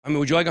right. I mean,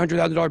 would you like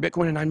 $100,000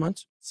 Bitcoin in 9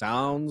 months?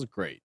 Sounds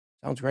great.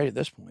 Sounds great at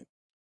this point.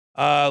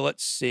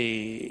 Let's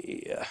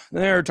see.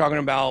 They're talking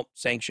about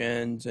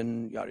sanctions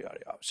and yada, yada,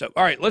 yada. So,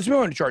 all right, let's move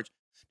on to charts.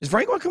 Does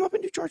Frank want to come up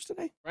and do charts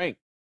today? Frank,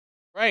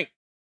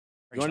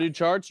 you want to do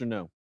charts or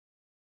no?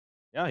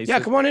 Yeah,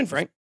 come on in,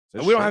 Frank.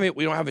 We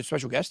don't have a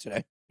special guest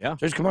today. Yeah,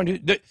 so just come on.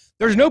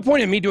 There's no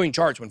point in me doing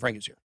charts when Frank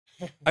is here.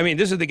 I mean,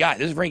 this is the guy.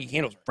 This is Frankie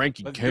Candles.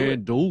 Frankie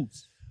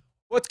Candles.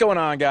 What's going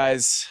on,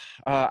 guys?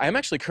 I'm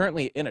actually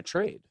currently in a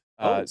trade,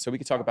 so we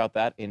can talk about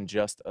that in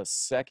just a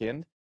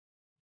second.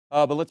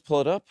 But let's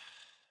pull it up,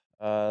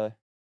 and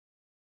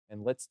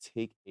let's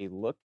take a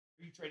look.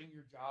 Are you trading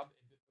your job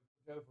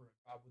for a job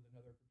with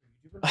another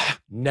YouTuber?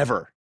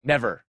 Never.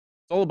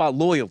 It's all about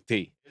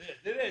loyalty.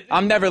 It is.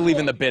 I'm never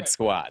leaving the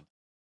BitSquad.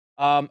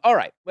 All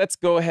right, let's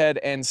go ahead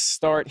and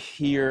start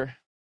here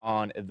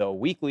on the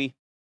weekly.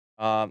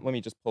 Let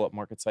me just pull up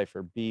Market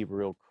Cipher B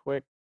real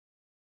quick.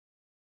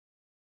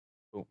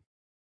 Boom.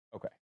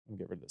 Okay, let me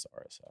get rid of this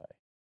RSI.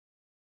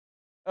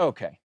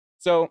 Okay,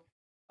 so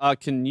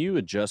can you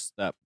adjust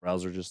that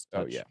browser just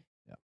touch? Oh, yeah.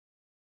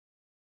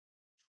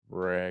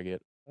 Drag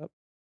it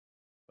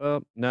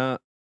up. Nah.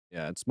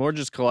 Yeah, it's more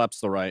just collapse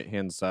the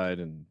right-hand side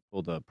and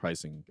pull the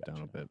pricing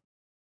down a bit.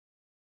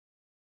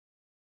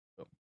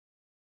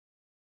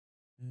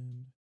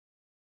 And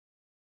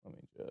let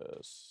me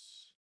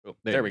just... Oh,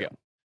 there we go.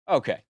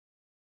 Okay.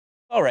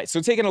 All right,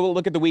 so taking a little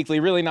look at the weekly,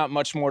 really not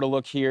much more to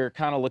look here.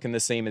 Kind of looking the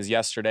same as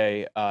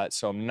yesterday,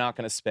 so I'm not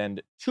going to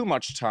spend too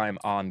much time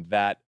on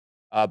that.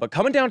 But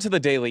coming down to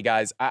the daily,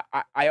 guys,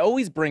 I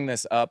always bring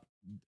this up.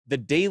 The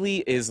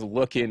daily is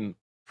looking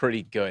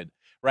pretty good,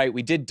 right?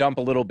 We did dump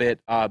a little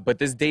bit, but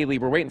this daily,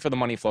 we're waiting for the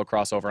money flow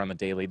crossover on the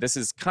daily. This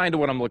is kind of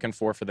what I'm looking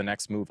for the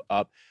next move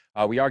up.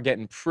 We are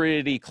getting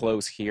pretty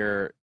close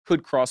here.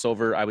 Could cross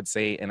over, I would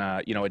say, in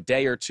a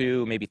day or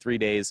two, maybe 3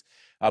 days,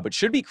 but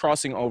should be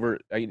crossing over,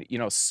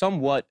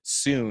 somewhat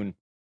soon.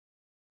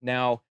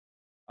 Now,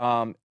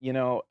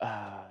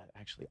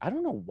 actually, I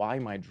don't know why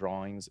my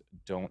drawings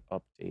don't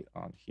update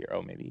on here.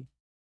 Oh, maybe.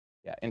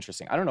 Yeah,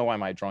 interesting. I don't know why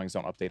my drawings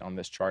don't update on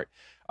this chart.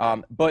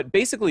 But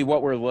basically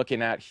what we're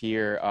looking at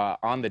here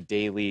on the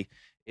daily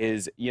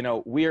is,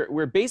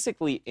 we're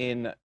basically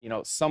in,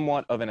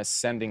 somewhat of an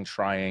ascending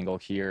triangle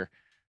here.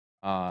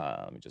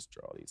 Let me just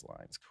draw these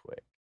lines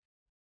quick.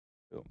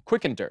 Boom.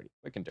 Quick and dirty.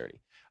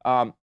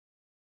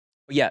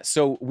 Yeah,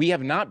 so we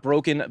have not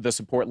broken the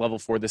support level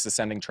for this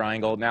ascending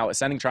triangle. Now,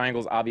 ascending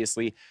triangles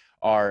obviously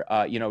are,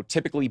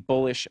 typically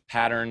bullish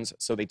patterns.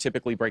 So they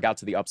typically break out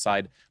to the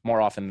upside more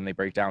often than they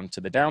break down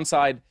to the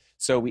downside.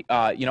 So we,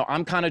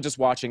 I'm kind of just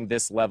watching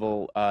this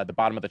level, the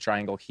bottom of the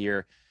triangle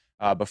here,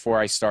 before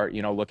I start,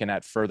 looking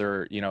at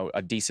further,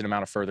 a decent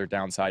amount of further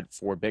downside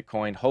for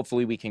Bitcoin.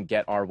 Hopefully we can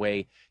get our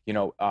way,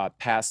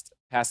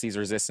 past these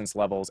resistance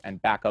levels and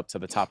back up to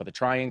the top of the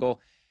triangle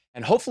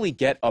and hopefully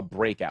get a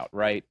breakout,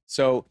 right?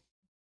 So,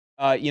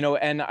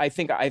 and I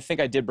think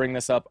I did bring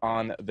this up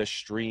on the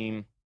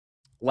stream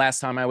last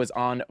time I was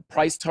on.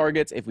 Price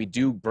targets, if we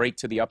do break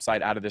to the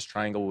upside out of this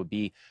triangle, would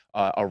be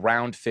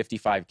around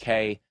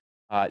 55K.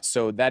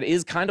 So that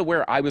is kind of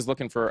where I was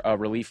looking for a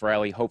relief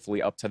rally,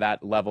 hopefully up to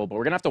that level. But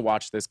we're going to have to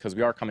watch this because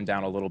we are coming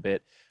down a little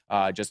bit.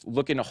 Just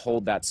looking to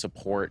hold that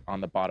support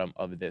on the bottom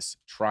of this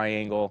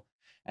triangle.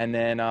 And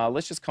then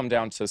let's just come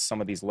down to some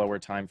of these lower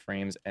time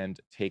frames and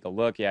take a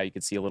look. Yeah, you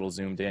can see a little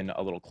zoomed in,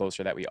 a little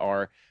closer that we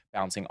are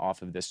bouncing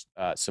off of this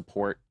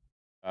support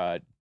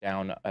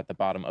down at the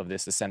bottom of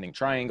this ascending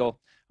triangle.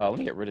 Let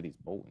me get rid of these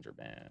Bollinger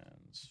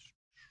Bands.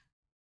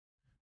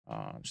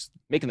 Just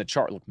making the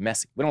chart look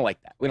messy. We don't like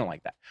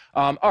that.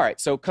 All right,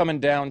 so coming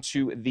down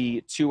to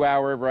the 2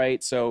 hour,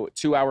 right? So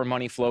 2 hour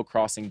money flow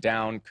crossing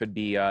down could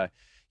be,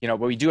 but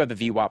we do have the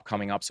VWAP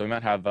coming up, so we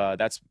might have,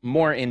 that's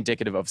more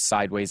indicative of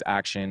sideways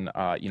action,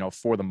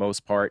 for the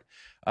most part.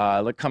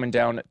 Look, coming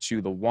down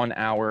to the 1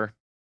 hour,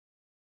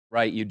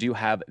 right? You do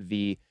have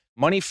the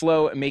money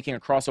flow making a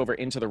crossover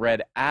into the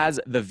red as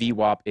the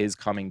VWAP is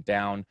coming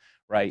down,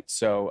 right?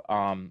 So,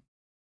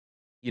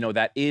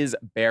 that is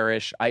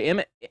bearish. I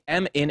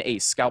am in a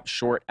scalp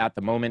short at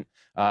the moment.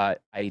 I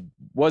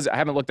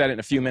haven't looked at it in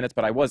a few minutes,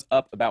 but I was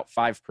up about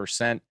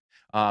 5%.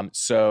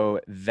 So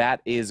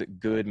that is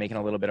good, making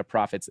a little bit of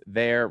profits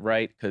there,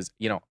 right? Because,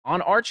 you know,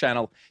 on our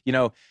channel, you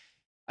know,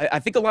 I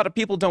think a lot of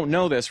people don't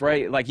know this,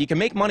 right? Like you can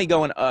make money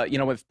going, you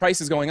know, with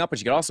prices going up, but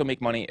you can also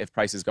make money if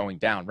prices going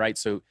down, right?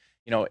 So,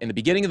 you know, in the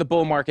beginning of the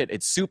bull market,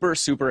 it's super,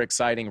 super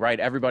exciting, right?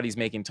 Everybody's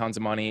making tons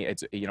of money.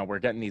 It's, you know, we're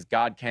getting these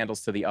God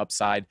candles to the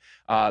upside.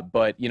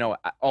 But, you know,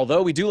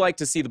 although we do like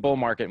to see the bull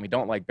market and we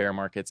don't like bear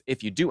markets,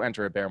 if you do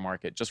enter a bear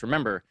market, just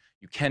remember,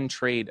 you can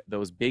trade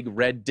those big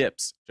red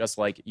dips just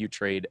like you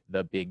trade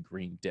the big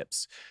green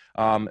dips.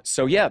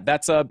 So, yeah,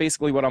 that's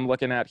basically what I'm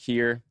looking at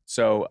here.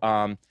 So,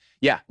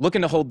 yeah,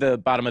 looking to hold the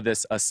bottom of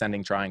this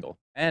ascending triangle.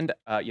 And,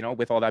 you know,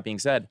 with all that being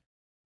said,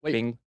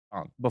 bing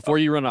bong. Before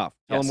you run off,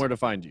 tell Yes. them where to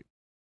find you.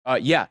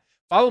 Yeah,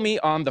 follow me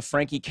on the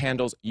Frankie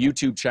Candles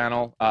YouTube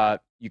channel.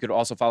 You could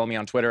also follow me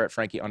on Twitter at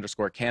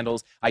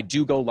Frankie_Candles. I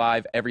do go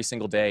live every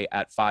single day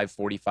at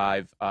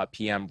 5:45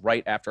 p.m.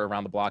 right after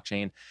Around the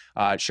Blockchain,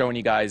 showing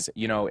you guys,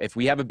 you know, if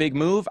we have a big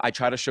move, I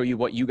try to show you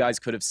what you guys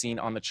could have seen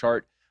on the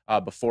chart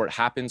before it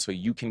happens, so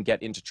you can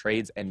get into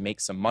trades and make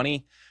some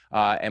money.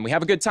 And we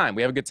have a good time.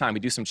 We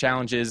do some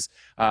challenges,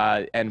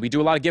 and we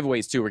do a lot of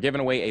giveaways too. We're giving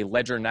away a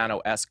Ledger Nano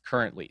S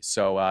currently,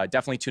 so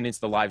definitely tune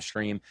into the live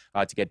stream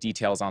to get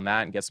details on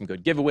that and get some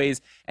good giveaways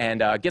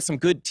and get some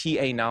good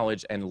TA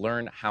knowledge and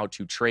learn how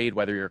to trade,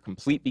 whether you're a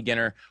complete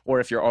beginner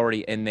or if you're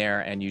already in there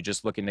and you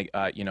just looking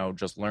to, you know,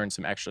 just learn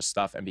some extra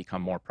stuff and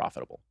become more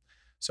profitable.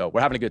 So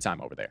we're having a good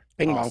time over there.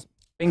 Bing bong.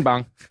 Bing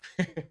bong.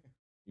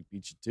 We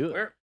beat you to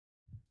it.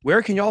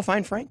 Where can y'all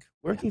find Frank?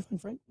 Where can you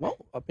find Frank? Well,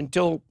 up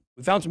until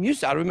we found some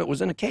use out of him, it was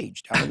in a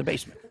cage down in the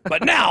basement.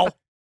 But now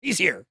he's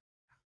here.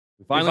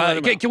 We finally let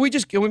him out.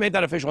 Can we make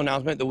that official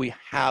announcement that we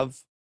have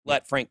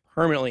let Frank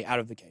permanently out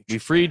of the cage? We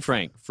freed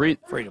Frank.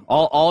 Freedom.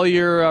 All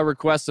your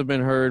requests have been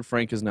heard.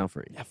 Frank is now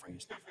free. Yeah, Frank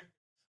is not free.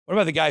 What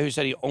about the guy who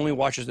said he only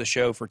watches the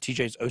show for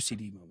TJ's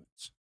OCD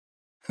moments?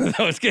 That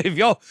was good.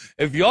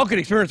 If y'all could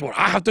experience what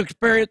I have to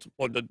experience,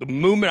 or the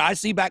movement I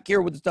see back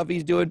here with the stuff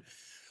he's doing,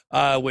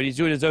 when he's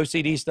doing his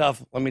OCD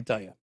stuff, let me tell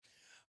you.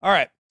 All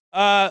right,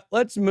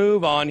 let's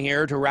move on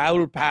here to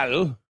Raul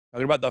Pal,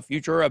 talking about the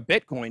future of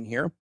Bitcoin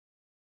here.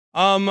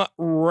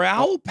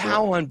 Raul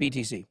Pal on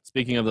BTC.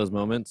 Speaking of those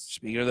moments,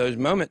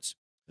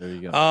 There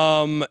you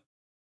go.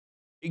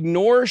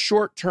 Ignore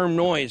short-term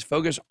noise.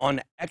 Focus on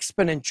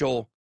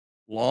exponential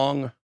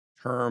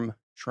long-term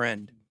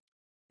trend.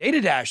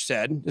 DataDash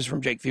said, this is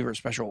from Jake Fever's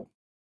special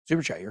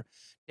super chat here.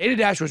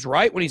 DataDash was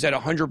right when he said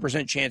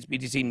 100% chance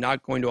BTC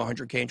not going to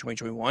 100K in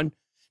 2021.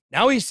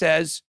 Now he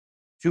says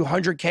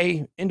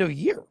 200K end of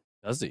year.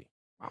 Does he?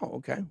 Wow,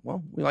 okay.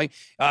 Well, we like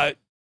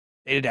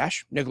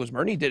DataDash. Nicholas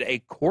Murray did a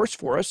course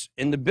for us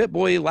in the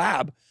BitBoy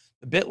Lab,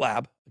 the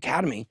BitLab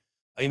Academy.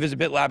 You can visit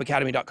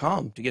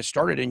bitlabacademy.com to get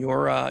started in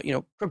your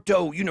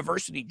crypto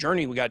university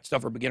journey. We got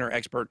stuff for beginner,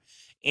 expert,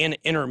 and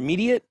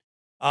intermediate.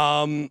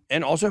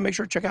 And also make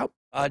sure to check out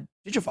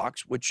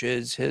Digifox, which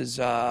is his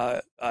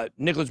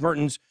Nicholas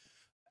Merton's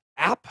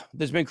app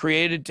that's been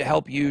created to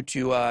help you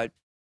to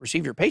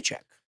receive your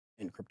paycheck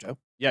in crypto.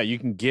 Yeah, you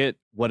can get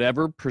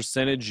whatever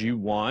percentage you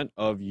want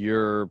of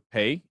your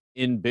pay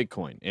in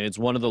Bitcoin. And it's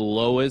one of the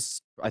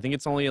lowest. I think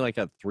it's only like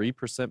a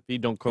 3% fee.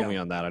 Don't quote me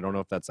on that. I don't know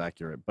if that's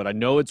accurate, but I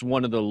know it's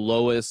one of the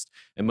lowest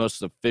and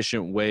most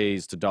efficient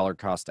ways to dollar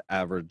cost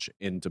average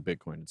into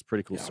Bitcoin. It's a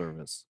pretty cool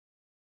service.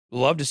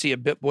 Love to see a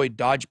BitBoy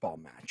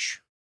dodgeball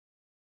match.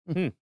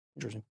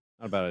 Interesting.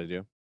 Not a bad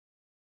idea.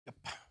 Yep.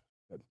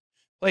 Good.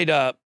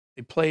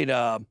 They played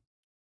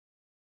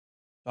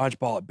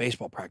dodgeball at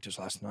baseball practice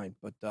last night,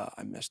 but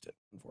I missed it,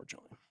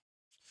 unfortunately.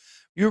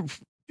 You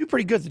do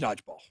pretty good at the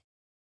dodgeball.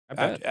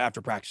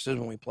 After practices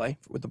when we play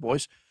with the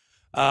boys.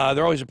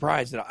 They're always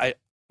surprised that I'm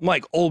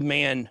like old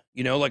man,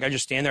 like I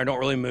just stand there, I don't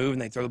really move,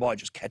 and they throw the ball, I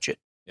just catch it.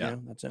 Yeah.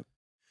 That's it.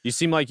 You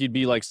seem like you'd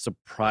be like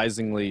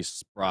surprisingly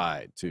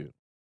spry too.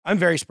 I'm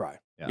very spry.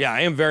 Yeah,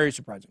 I am very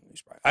surprisingly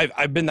spry.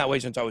 I've been that way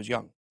since I was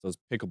young. Those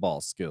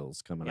pickleball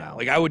skills coming out.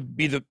 Like I would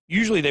be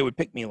usually they would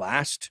pick me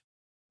last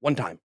one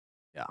time.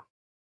 Yeah.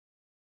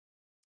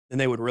 Then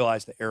they would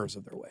realize the errors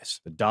of their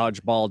ways. The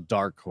dodgeball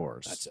dark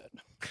horse. That's it.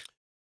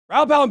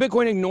 Raul Pal and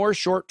Bitcoin ignore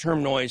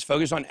short-term noise,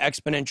 focus on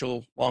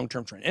exponential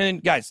long-term trend.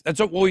 And guys, that's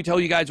what we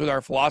tell you guys with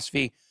our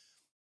philosophy.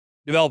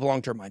 Develop a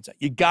long-term mindset.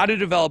 You got to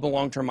develop a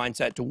long-term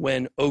mindset to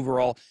win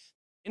overall.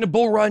 In a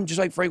bull run, just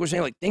like Frank was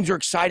saying, like things are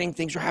exciting,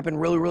 things are happening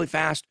really, really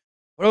fast.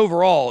 But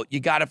overall, you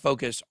got to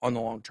focus on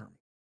the long term.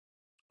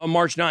 On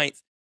March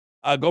 9th,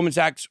 Goldman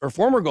Sachs, or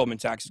former Goldman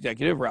Sachs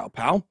executive, Raul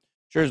Pal,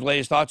 shares his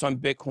latest thoughts on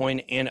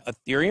Bitcoin and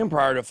Ethereum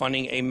prior to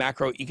funding a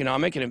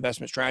macroeconomic and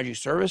investment strategy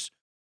service.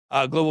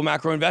 Global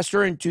macro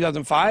investor in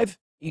 2005.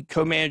 He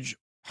co-managed,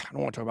 I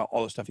don't want to talk about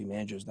all the stuff he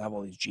manages to have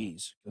all these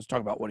G's. Let's talk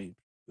about what he's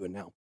doing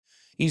now.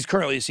 He's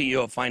currently the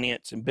CEO of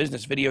finance and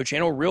business video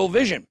channel Real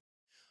Vision.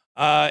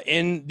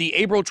 In the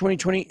April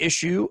 2020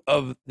 issue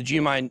of the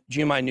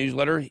GMI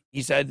newsletter,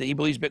 he said that he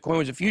believes Bitcoin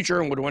was the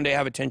future and would one day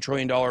have a $10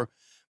 trillion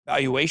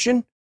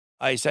valuation.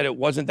 He said it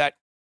wasn't that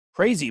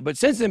crazy. But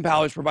since then,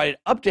 Powell has provided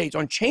updates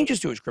on changes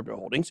to his crypto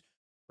holdings.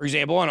 For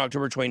example, on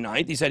October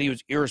 29th, he said he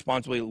was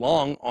irresponsibly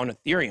long on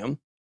Ethereum.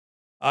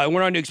 I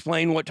went on to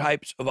explain what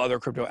types of other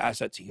crypto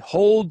assets he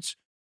holds.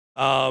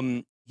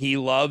 He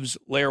loves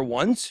layer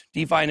ones,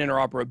 DeFi and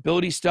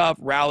interoperability stuff,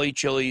 Rally,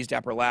 Chiliz,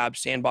 Dapper Labs,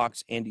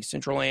 Sandbox, and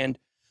Decentraland.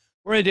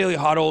 We're in a daily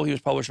huddle. He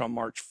was published on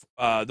March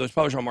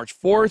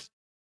 4th.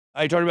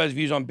 He talked about his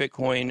views on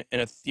Bitcoin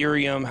and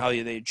Ethereum, how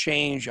they had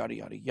changed, yada,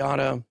 yada,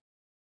 yada.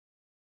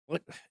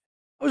 That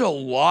was a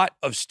lot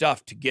of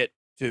stuff to get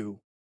to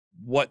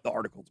what the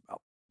article's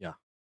about. Yeah.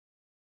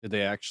 Did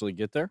they actually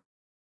get there?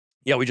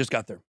 Yeah, we just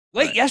got there.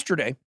 Late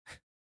yesterday,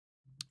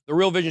 the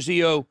Real Vision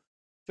CEO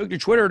took to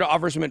Twitter to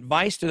offer some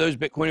advice to those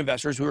Bitcoin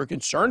investors who are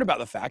concerned about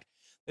the fact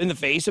that in the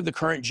face of the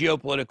current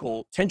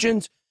geopolitical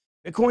tensions,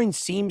 Bitcoin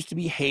seems to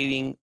be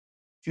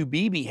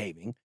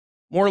behaving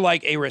more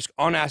like a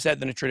risk-on asset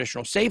than a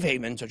traditional safe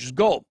haven, such as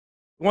gold.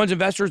 It wants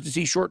investors to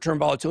see short-term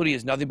volatility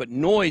as nothing but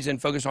noise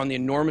and focus on the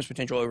enormous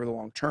potential over the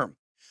long term.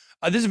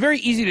 This is very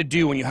easy to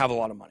do when you have a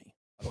lot of money,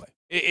 by the way.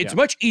 It's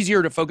much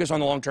easier to focus on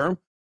the long term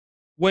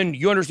when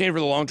you understand for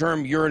the long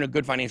term, you're in a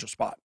good financial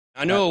spot.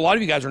 I know a lot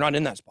of you guys are not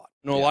in that spot.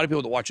 I know a lot of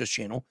people that watch this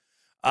channel,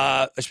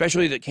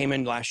 especially that came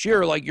in last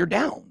year, like you're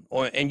down.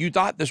 And you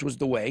thought this was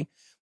the way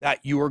that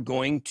you were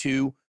going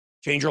to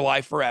change your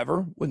life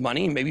forever with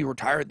money and maybe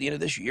retire at the end of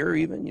this year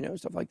even,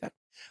 stuff like that.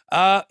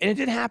 And it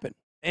didn't happen.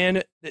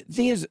 And the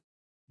thing is,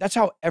 that's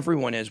how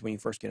everyone is when you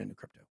first get into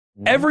crypto.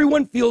 Mm-hmm.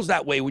 Everyone feels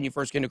that way when you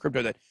first get into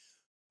crypto that,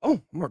 oh,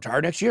 I'm going to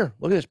retire next year.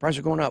 Look at this. Prices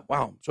are going up.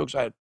 Wow, I'm so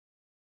excited.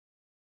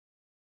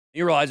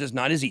 You realize it's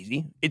not as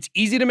easy. It's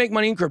easy to make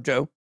money in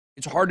crypto.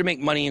 It's hard to make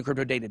money in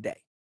crypto day to day,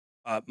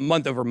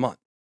 month over month.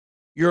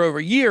 Year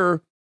over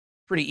year,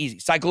 pretty easy.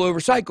 Cycle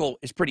over cycle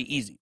is pretty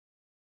easy.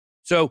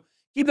 So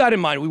keep that in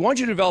mind. We want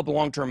you to develop a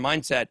long-term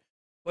mindset,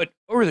 but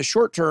over the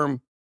short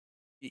term,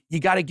 you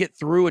got to get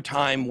through a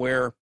time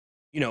where,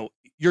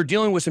 you're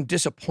dealing with some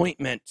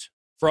disappointment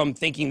from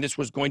thinking this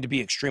was going to be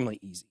extremely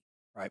easy,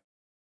 right?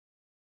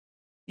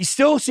 He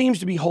still seems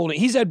to be holding.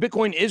 He said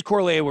Bitcoin is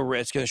correlated with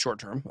risk in the short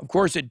term. Of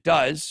course it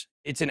does.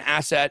 It's an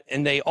asset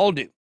and they all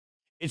do.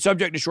 It's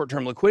subject to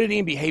short-term liquidity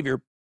and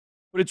behavior,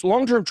 but its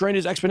long-term trend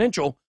is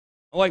exponential,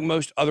 unlike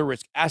most other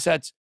risk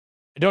assets.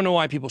 I don't know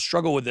why people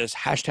struggle with this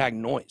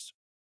 #noise.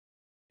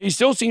 He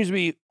still seems to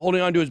be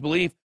holding on to his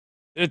belief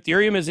that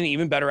Ethereum is an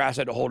even better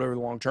asset to hold over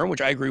the long term, which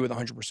I agree with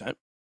 100%.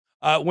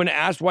 When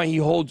asked why he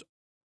holds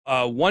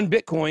one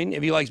Bitcoin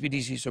if he likes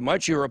BTC so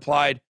much, he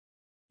replied,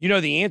 you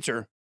know the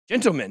answer.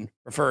 Gentlemen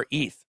prefer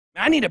ETH.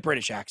 I need a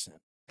British accent.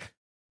 If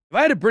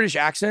I had a British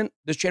accent,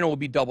 this channel would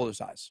be double the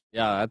size.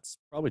 Yeah, that's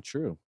probably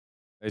true.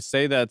 They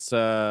say that's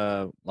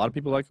a lot of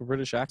people like a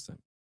British accent.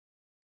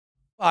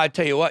 I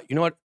tell you what,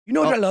 what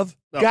I love?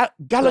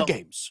 Gala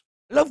games.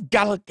 I love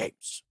gala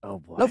games. Oh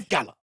boy. Love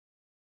gala.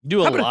 You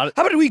do How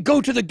about we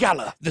go to the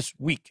gala this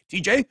week?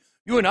 TJ,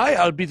 you and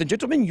I'll be the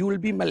gentleman, you will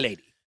be my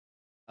lady.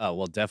 Oh,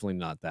 well, definitely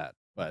not that.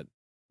 But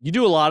you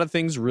do a lot of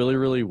things really,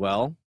 really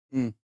well.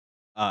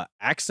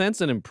 Accents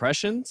and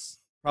impressions,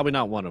 probably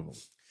not one of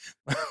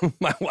them.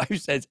 My wife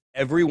says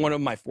every one of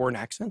my foreign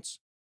accents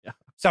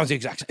sounds the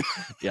exact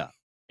same. Yeah.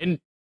 And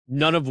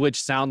none of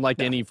which sound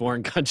like any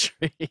foreign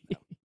country.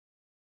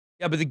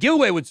 Yeah, but the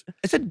giveaway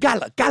I said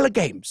gala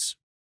games.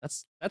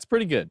 That's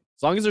pretty good.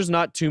 As long as there's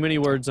not too many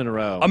words in a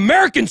row.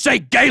 Americans say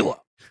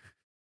gala.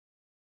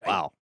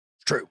 Wow.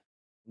 It's true.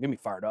 Get me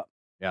fired up.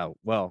 Yeah,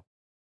 well,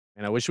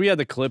 and I wish we had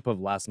the clip of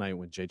last night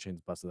when J Chains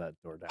busted that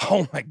door down.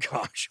 Oh my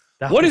gosh.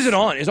 What is it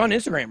on? It's on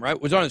Instagram,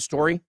 right? Was it on a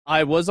story?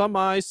 I was on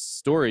my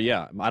story,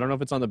 yeah. I don't know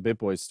if it's on the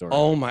BitBoys story.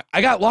 Oh my.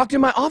 I got locked in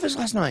my office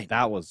last night.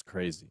 That was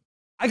crazy.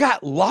 I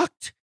got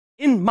locked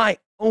in my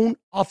own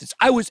office.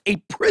 I was a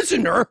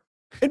prisoner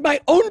in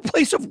my own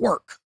place of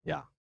work.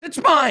 Yeah. It's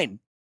mine.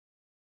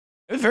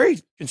 It was very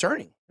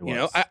concerning.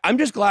 I'm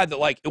just glad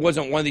that it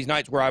wasn't one of these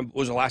nights where I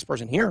was the last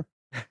person here.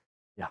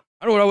 Yeah.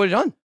 I don't know what I would have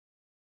done.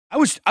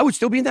 I would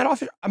still be in that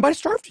office. I might have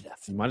starved to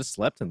death. You might have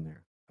slept in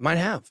there. I might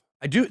have.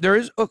 I do. There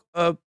is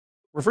a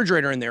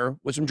refrigerator in there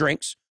with some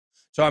drinks.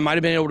 So I might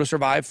have been able to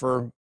survive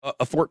for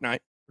a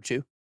fortnight or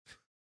two.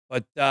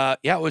 But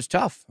it was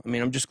tough. I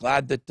mean, I'm just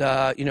glad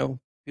that,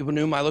 people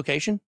knew my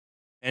location.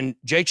 And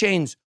J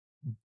Chains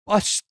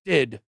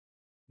busted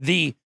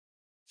the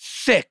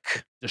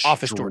thick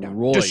office door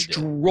down.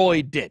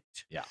 Destroyed it.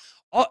 Yeah.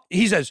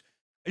 He says,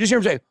 I just hear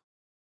him say,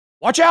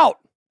 watch out.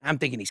 I'm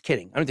thinking he's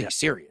kidding. I don't think he's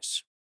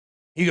serious.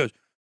 He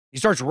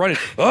starts running.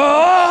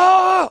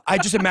 Oh! I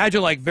just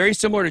imagine very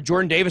similar to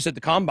Jordan Davis at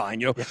the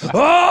combine,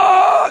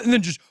 oh! And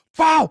then just,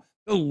 wow,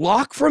 the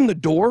lock from the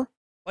door,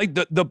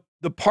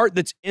 the part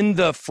that's in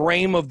the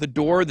frame of the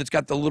door that's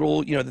got the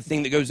little, the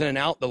thing that goes in and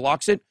out that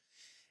locks it.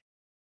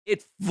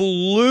 It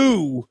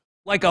flew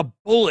like a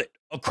bullet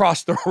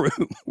across the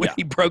room when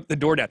he broke the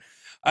door down.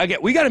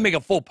 We got to make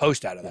a full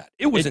post out of that.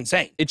 It was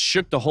insane. It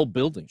shook the whole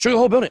building. Shook the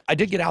whole building. I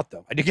did get out,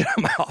 though. I did get out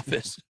of my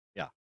office.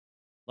 Yeah.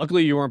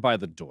 Luckily, you weren't by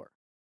the door.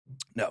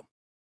 No.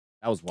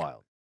 That was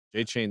wild.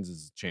 J Chains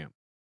is a champ.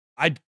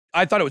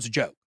 I thought it was a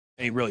joke,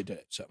 and he really did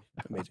it. So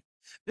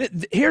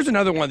amazing. Here's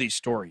another one of these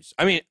stories.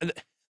 I mean,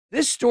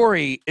 this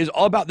story is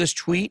all about this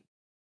tweet.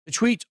 The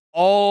tweet's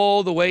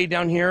all the way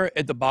down here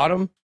at the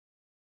bottom.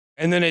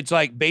 And then it's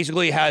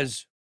basically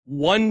has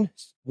one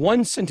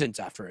sentence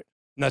after it,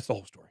 and that's the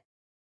whole story.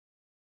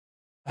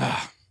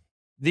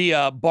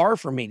 The bar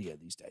for media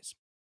these days.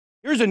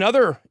 Here's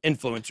another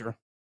influencer,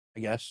 I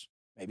guess,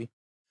 maybe.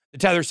 The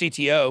Tether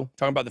CTO,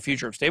 talking about the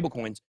future of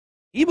stablecoins.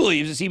 He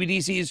believes the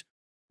CBDCs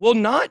will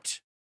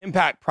not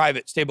impact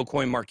private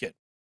stablecoin market.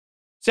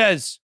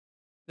 Says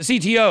the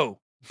CTO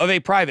of a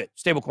private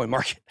stablecoin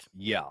market.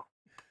 Yeah.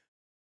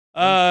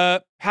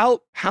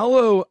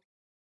 Paolo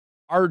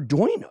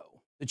Ardoino,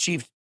 the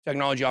chief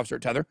technology officer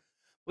at Tether,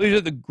 believes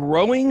that the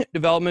growing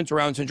developments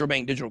around central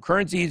bank digital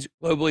currencies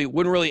globally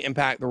wouldn't really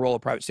impact the role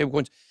of private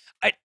stablecoins.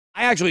 I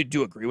actually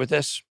do agree with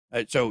this.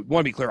 So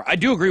want to be clear. I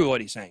do agree with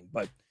what he's saying,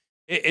 but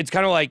it's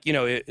kind of like,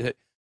 crypto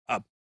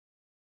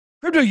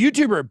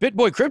YouTuber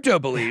BitBoy Crypto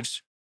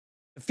believes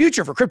the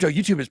future for crypto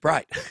YouTube is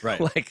bright. Right.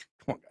 Like,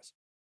 come on, guys.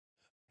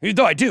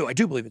 Though I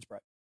do believe it's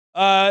bright.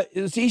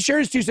 He shared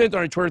his 2 cents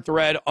on a Twitter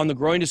thread on the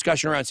growing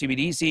discussion around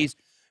CBDCs,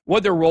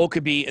 what their role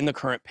could be in the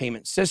current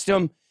payment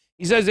system.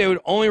 He says they would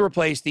only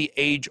replace the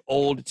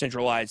age-old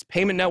centralized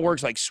payment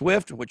networks like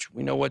SWIFT, which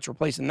we know what's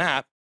replacing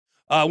that.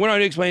 Went on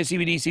to explain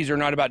CBDCs are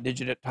not about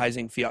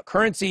digitizing fiat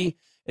currency.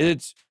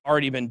 It's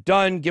already been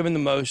done, given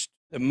the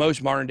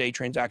most modern-day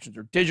transactions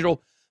are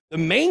digital. The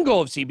main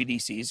goal of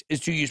CBDCs is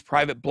to use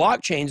private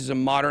blockchains as a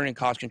modern and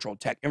cost-controlled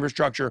tech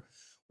infrastructure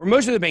where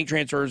most of the bank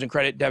transfers and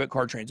credit debit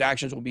card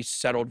transactions will be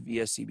settled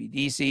via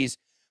CBDCs.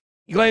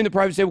 He claimed that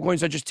private stablecoins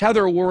such as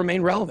Tether will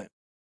remain relevant,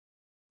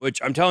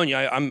 which I'm telling you,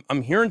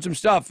 I'm hearing some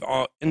stuff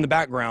in the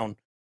background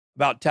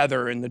about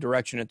Tether and the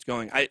direction it's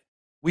going.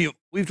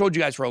 We've told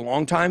you guys for a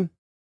long time,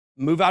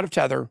 move out of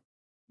Tether,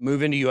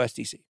 move into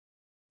USDC.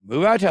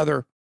 Move out of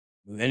Tether,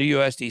 move into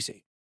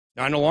USDC.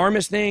 Not an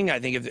alarmist thing. I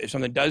think if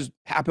something does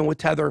happen with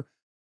Tether,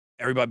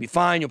 everybody be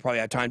fine. You'll probably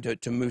have time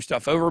to move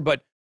stuff over.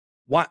 But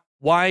why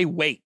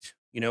wait?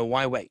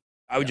 Why wait?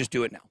 I would just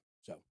do it now.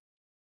 So,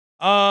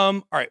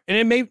 all right. And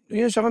it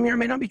may, some of them here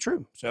may not be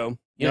true. So,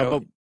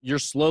 but you're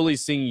slowly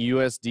seeing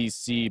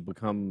USDC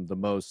become the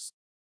most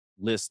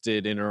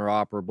listed,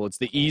 interoperable. It's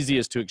the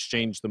easiest to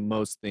exchange the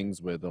most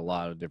things with a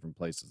lot of different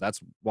places. That's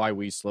why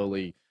we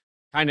slowly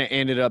kind of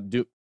ended up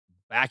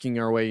backing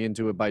our way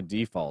into it by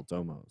default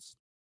almost.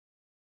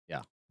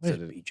 Yeah. What is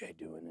BJ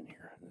doing in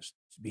here? Is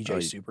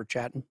BJ super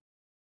chatting?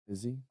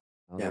 Is he?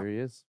 Oh, Yeah. There he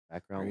is.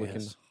 Background There he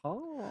looking is.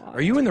 hot.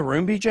 Are you in the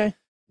room, BJ?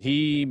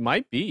 He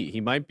might be. He's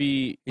He's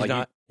like,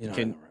 not. He's not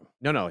in the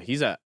room. No,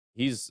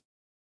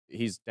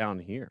 he's down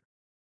here.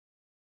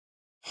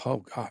 Oh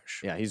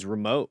gosh. Yeah, he's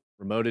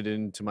remoted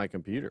into my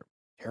computer.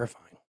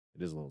 Terrifying.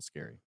 It is a little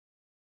scary.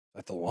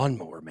 Like the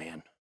lawnmower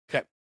man.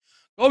 Okay.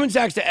 Goldman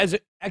Sachs to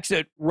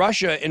exit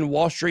Russia in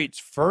Wall Street's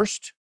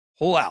first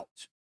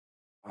pullout.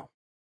 Wow.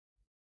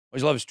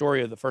 Always love a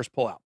story of the first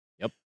pullout.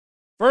 Yep.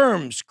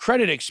 Firm's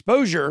credit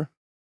exposure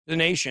to the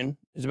nation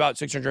is about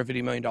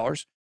 $650 million.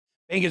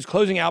 Bank is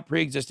closing out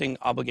pre-existing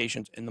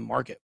obligations in the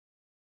market.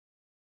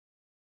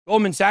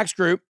 Goldman Sachs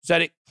Group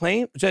said it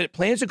plans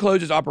to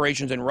close its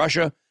operations in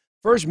Russia,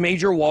 first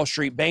major Wall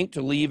Street bank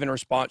to leave in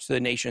response to the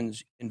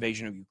nation's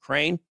invasion of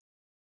Ukraine.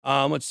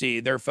 Let's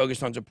see. They're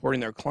focused on supporting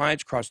their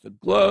clients across the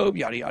globe,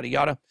 yada, yada,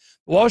 yada.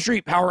 The Wall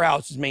Street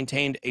powerhouse has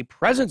maintained a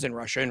presence in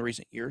Russia in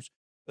recent years,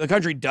 but the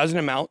country doesn't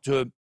amount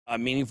to a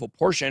meaningful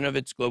portion of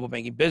its global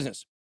banking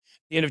business.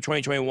 At the end of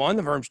 2021,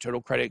 the firm's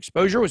total credit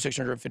exposure was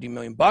 $650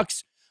 million,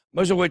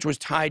 most of which was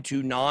tied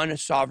to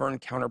non-sovereign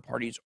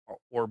counterparties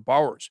or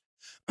borrowers.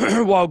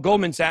 While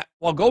Goldman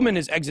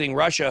is exiting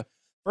Russia,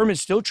 the firm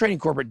is still trading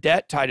corporate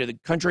debt tied to the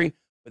country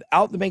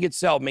without the bank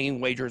itself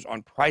making wagers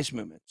on price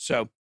movement.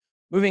 So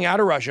moving out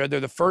of Russia, they're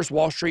the first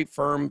Wall Street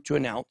firm to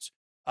announce.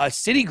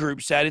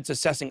 Citigroup said it's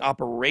assessing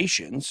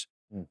operations.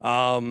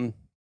 Here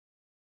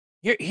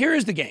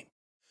is the game.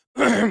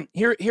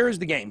 Here is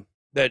the game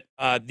that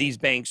these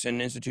banks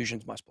and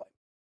institutions must play.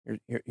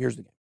 Here's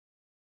the game.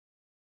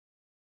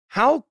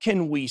 How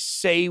can we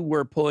say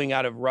we're pulling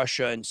out of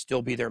Russia and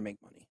still be there and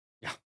make money?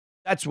 Yeah.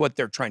 That's what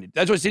they're trying to do.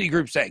 That's what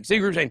Citigroup's saying.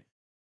 Citigroup's saying,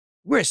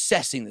 we're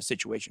assessing the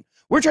situation.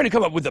 We're trying to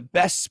come up with the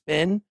best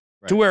spin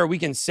to where we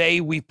can say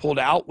we pulled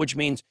out, which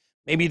means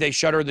maybe they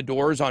shutter the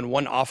doors on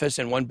one office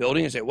and one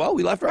building and say, well,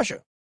 we left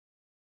Russia.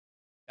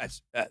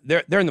 That's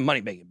they're in the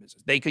money making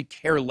business. They could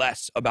care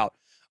less about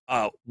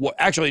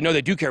actually, no,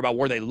 they do care about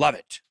war. They love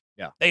it.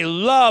 Yeah. They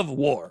love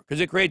war because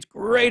it creates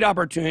great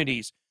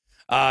opportunities,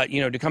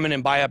 to come in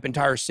and buy up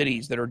entire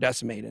cities that are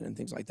decimated and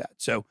things like that.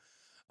 So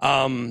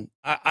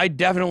I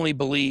definitely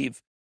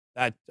believe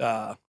that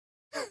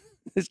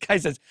this guy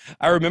says,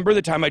 I remember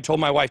the time I told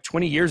my wife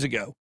 20 years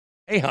ago,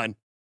 hey, hon,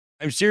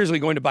 I'm seriously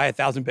going to buy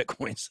 1,000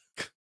 Bitcoins.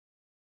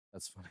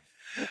 That's funny.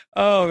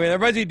 Oh, man.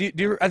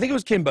 Everybody, I think it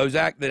was Kim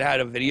Bozak that had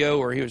a video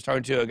where he was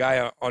talking to a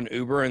guy on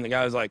Uber, and the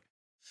guy was like,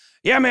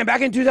 yeah, man,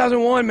 back in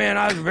 2001, man,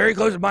 I was very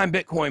close to buying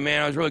Bitcoin,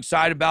 man. I was really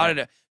excited about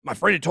it. My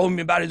friend had told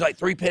me about it. It was like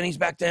 3 pennies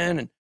back then.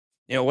 And,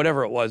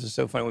 whatever it was. It's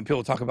so funny when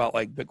people talk about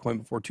like Bitcoin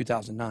before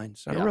 2009.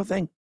 It's not a real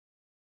thing.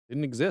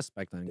 Didn't exist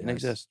back then. Didn't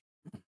exist.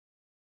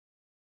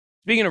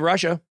 Speaking of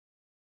Russia,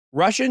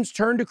 Russians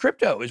turned to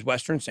crypto as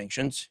Western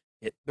sanctions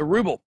hit the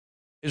ruble.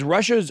 As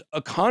Russia's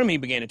economy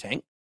began to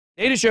tank,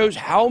 Data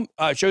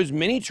shows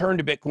many turn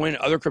to Bitcoin and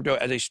other crypto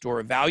as a store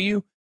of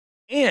value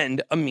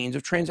and a means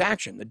of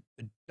transaction.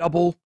 The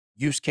double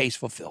use case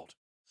fulfilled.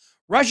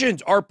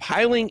 Russians are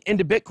piling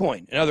into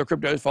Bitcoin and other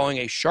cryptos following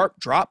a sharp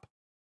drop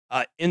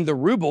in the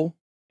ruble,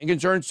 and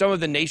concerns some of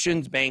the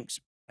nation's banks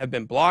have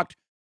been blocked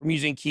from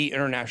using key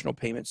international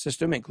payment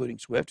system, including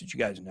SWIFT, as you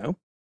guys know.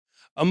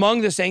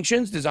 Among the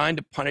sanctions designed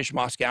to punish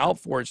Moscow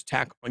for its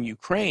attack on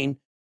Ukraine,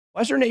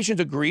 Western nations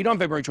agreed on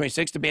February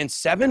 26 to ban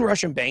 7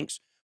 Russian banks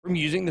from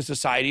using the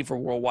Society for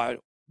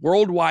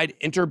Worldwide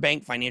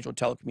Interbank Financial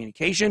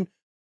Telecommunication,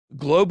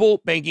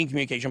 global banking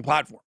communication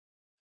platform.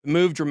 The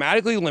move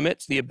dramatically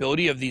limits the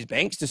ability of these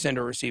banks to send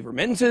or receive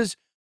remittances,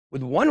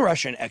 with one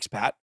Russian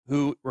expat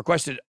who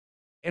requested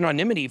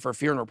anonymity for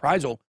fear and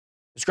reprisal,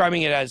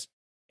 describing it as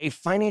a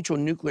financial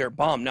nuclear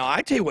bomb. Now,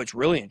 I tell you what's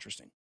really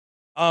interesting.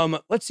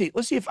 Let's see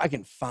if I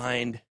can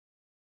find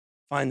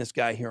this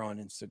guy here on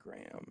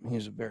Instagram.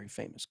 He's a very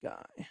famous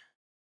guy.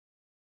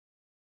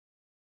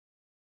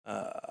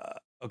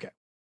 Okay.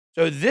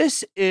 So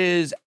this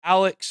is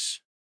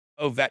Alex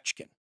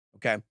Ovechkin.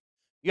 Okay.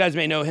 You guys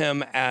may know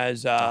him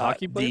as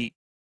hockey player?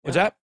 What's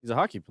that? He's a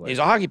hockey player. He's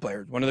a hockey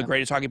player. One of the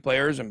greatest hockey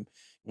players, and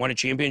won a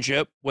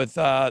championship with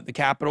the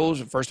Capitals.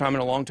 The first time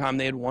in a long time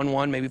they had won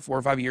one, maybe 4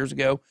 or 5 years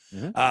ago.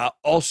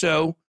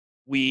 Also,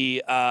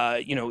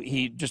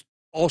 he just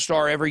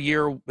all-star every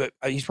year. But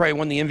he's probably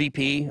won the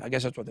MVP. I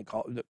guess that's what they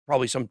call it.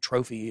 Probably some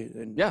trophy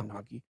in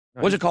hockey.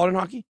 What's it called in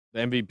hockey?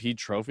 The MVP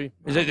trophy.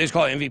 Is it? It's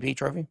called MVP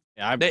trophy.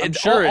 Yeah, I'm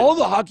sure. All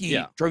the hockey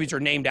trophies are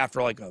named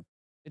after like a.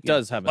 It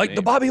does have a like name.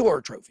 the Bobby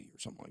Orr Trophy or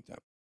something like that.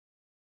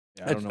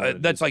 Yeah, I don't know.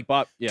 That's like 2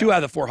 out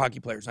of the 4 hockey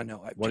players I know.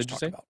 What did you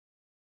say? About.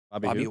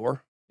 Bobby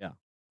Orr. Yeah,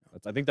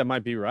 I think that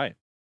might be right.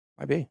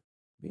 Might be.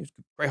 He's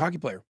a great hockey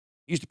player.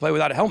 He used to play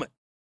without a helmet.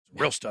 It's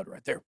a real stud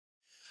right there.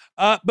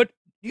 But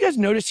you guys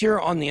notice here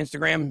on the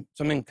Instagram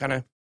something kind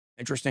of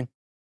interesting?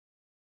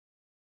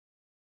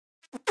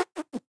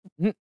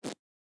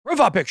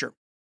 Profile picture.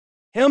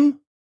 Him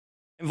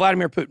and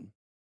Vladimir Putin.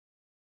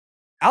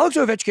 Alex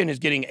Ovechkin is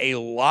getting a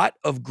lot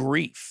of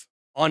grief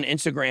on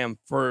Instagram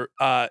for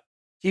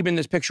keeping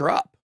this picture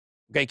up.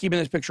 Okay, keeping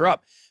this picture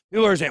up.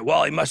 People are saying,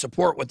 well, he must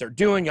support what they're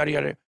doing, yada,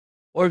 yada.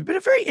 Well, there's been a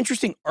very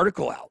interesting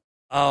article out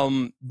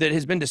that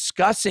has been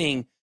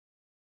discussing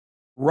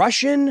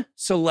Russian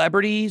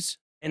celebrities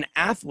and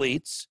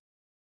athletes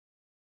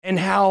and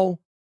how,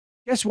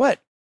 guess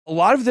what? A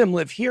lot of them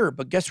live here,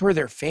 but guess where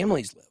their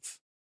families live?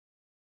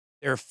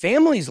 Their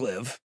families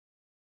live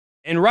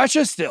in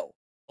Russia still,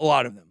 a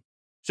lot of them.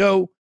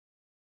 So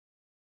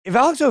if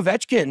Alex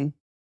Ovechkin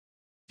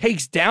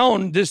takes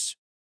down this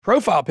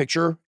profile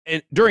picture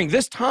during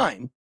this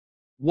time,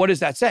 what does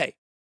that say?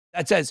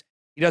 That says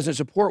he doesn't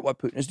support what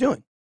Putin is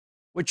doing,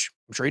 which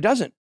I'm sure he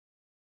doesn't.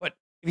 But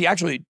if he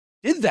actually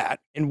did that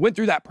and went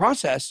through that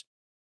process,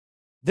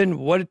 then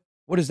what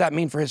does that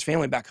mean for his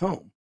family back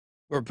home?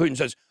 Where Putin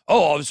says, oh,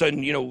 all of a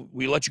sudden,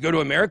 we let you go to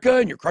America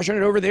and you're crushing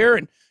it over there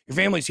and your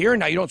family's here and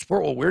now you don't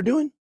support what we're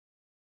doing?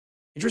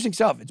 Interesting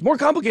stuff. It's more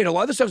complicated. A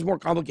lot of this stuff is more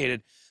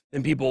complicated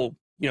than people,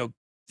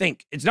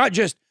 think. It's not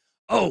just,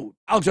 oh,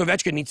 Alex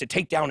Ovechkin needs to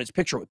take down his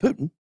picture with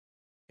Putin.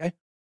 Okay.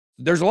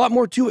 There's a lot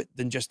more to it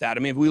than just that. I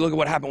mean, if we look at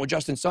what happened with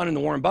Justin Sun and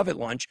the Warren Buffett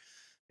lunch,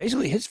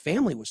 basically his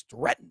family was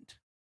threatened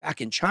back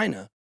in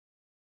China.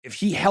 If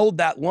he held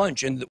that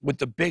lunch and with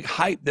the big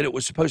hype that it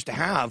was supposed to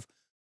have,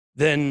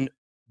 then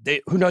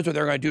who knows what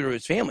they're going to do to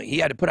his family. He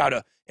had to put out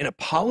an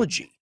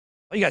apology.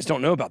 Well, you guys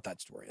don't know about that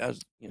story. That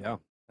was,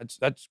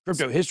 that's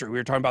crypto history. We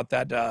were talking about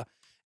that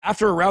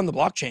after Around the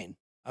Blockchain.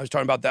 I was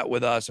talking about that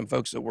with some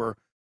folks that were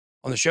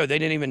on the show. They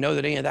didn't even know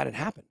that any of that had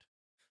happened.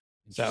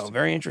 So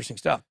very interesting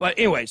stuff. But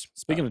anyways.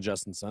 Speaking of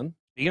Justin Sun.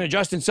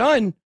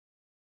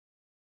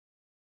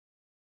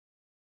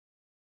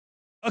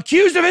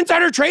 Accused of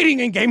insider trading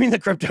and gaming the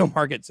crypto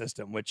market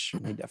system, which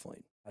he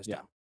definitely has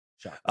done.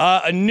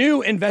 A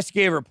new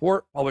investigative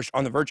report published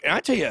on The Verge. And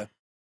I tell you,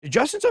 did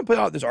Justin Sun put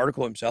out this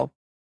article himself?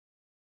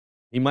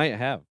 He might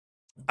have.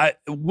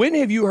 When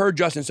have you heard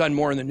Justin Sun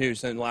more in the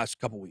news than the last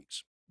couple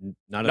weeks?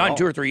 Not in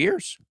 2 or 3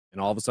 years. And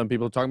all of a sudden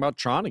people are talking about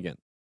Tron again.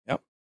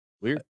 Yep.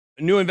 Weird.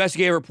 A new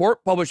investigative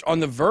report published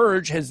on The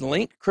Verge has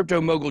linked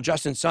crypto mogul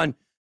Justin Sun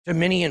to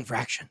many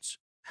infractions.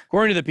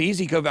 According to the piece,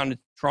 he co-founded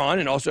Tron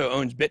and also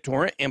owns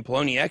BitTorrent and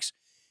Poloniex.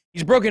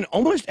 He's broken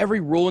almost every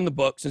rule in the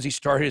book since he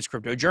started his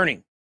crypto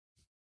journey.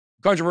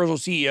 The controversial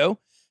CEO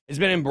has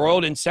been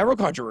embroiled in several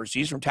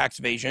controversies, from tax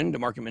evasion to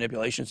market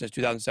manipulation, since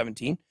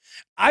 2017.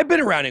 I've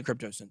been around in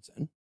crypto since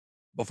then.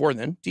 Before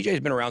then, TJ's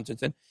been around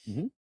since then.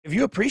 Mm-hmm. If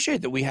you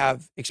appreciate that we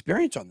have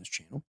experience on this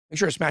channel, make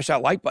sure to smash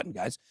that like button,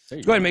 guys. Go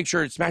ahead and make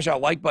sure to smash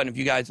that like button if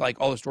you guys like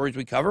all the stories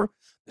we cover,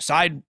 the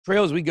side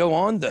trails we go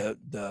on,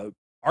 the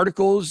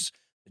articles,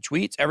 the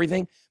tweets,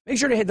 everything. Make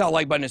sure to hit that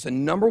like button. It's the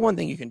 #1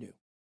 thing you can do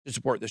to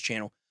support this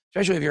channel,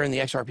 especially if you're in the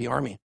XRP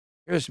army.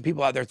 There's some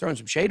people out there throwing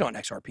some shade on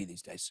XRP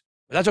these days,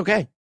 but that's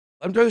okay.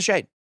 Let them throw the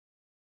shade.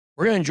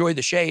 We're going to enjoy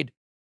the shade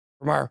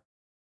from our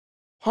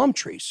palm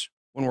trees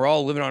when we're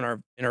all living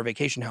in our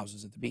vacation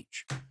houses at the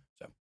beach.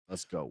 So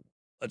let's go.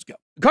 let's go.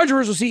 The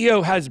controversial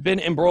CEO has been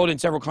embroiled in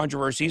several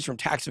controversies, from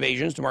tax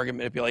evasions to market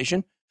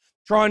manipulation.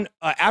 Tron,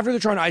 after the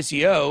Tron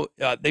ICO,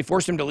 they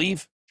forced him to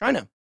leave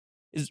China.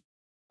 His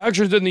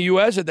actions in the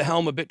U.S. at the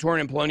helm of BitTorrent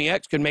and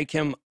Poloniex could make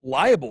him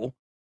liable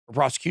for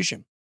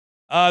prosecution.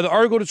 The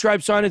article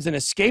describes Sun as an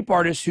escape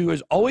artist who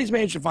has always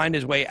managed to find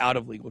his way out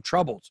of legal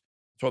troubles.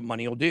 That's what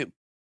money will do.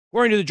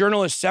 According to the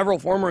journalist, several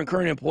former and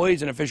current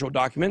employees and official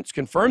documents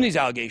confirm these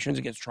allegations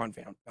against Tron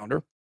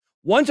founder.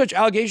 One such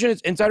allegation is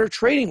insider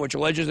trading, which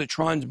alleges that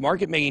Tron's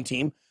market-making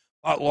team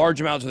bought large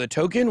amounts of the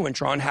token when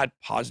Tron had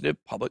positive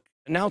public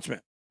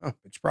announcement.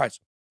 Big surprise.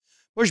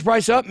 Push the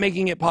price up,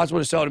 making it possible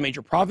to sell at a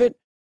major profit.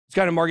 This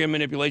kind of market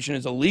manipulation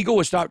is illegal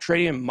with stop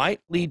trading and might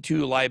lead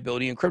to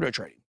liability in crypto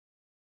trading.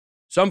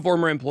 Some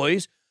former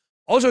employees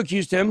also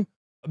accused him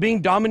of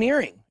being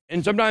domineering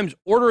and sometimes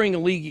ordering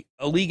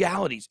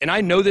illegalities. And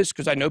I know this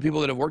because I know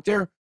people that have worked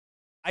there.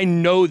 I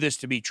know this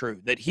to be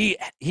true, that he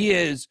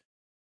is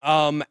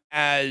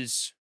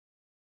as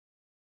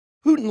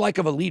Putin-like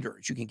of a leader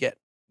as you can get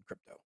in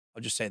crypto.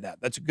 I'll just say that.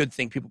 That's a good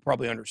thing people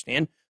probably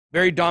understand.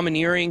 Very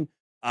domineering,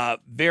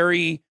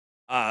 very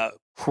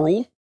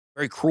cruel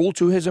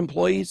to his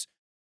employees,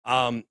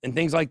 and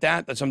things like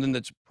that. That's something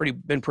that's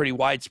been pretty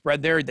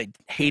widespread there. They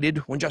hated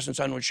when Justin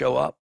Sun would show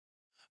up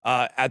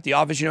at the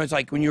office. You know, it's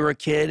like when you were a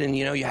kid and,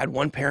 you know, you had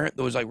one parent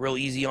that was like real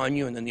easy on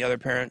you, and then the other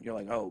parent, you're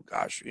like, oh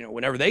gosh, you know,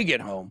 whenever they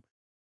get home,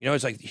 you know,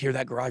 it's like you hear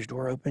that garage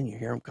door open, you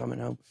hear them coming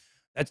home.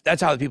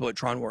 That's how the people at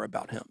Tron were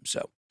about him.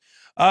 So,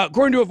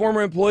 according to a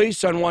former employee,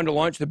 Sun wanted to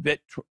launch the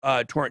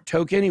BitTorrent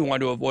token. He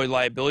wanted to avoid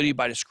liability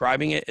by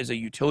describing it as a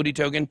utility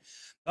token.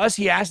 Thus,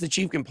 he asked the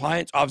chief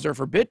compliance officer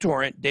for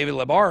BitTorrent, David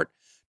Lebhart,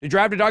 to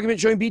draft a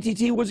document showing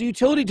BTT was a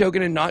utility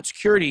token and not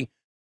security.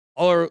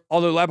 Although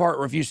Lebhart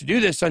refused to do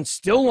this, Sun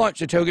still launched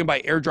the token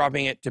by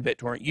airdropping it to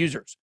BitTorrent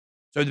users.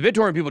 So the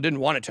BitTorrent people didn't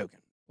want a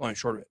token, long and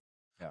short of it.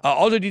 Yeah.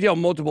 Also detailed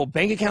multiple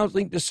bank accounts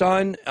linked to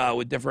Sun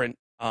with different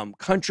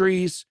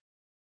countries.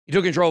 He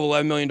took control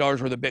of $11 million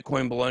worth of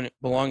Bitcoin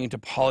belonging to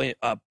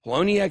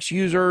Poloniex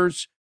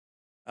users.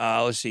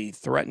 Let's see,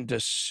 threatened to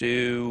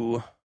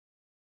sue.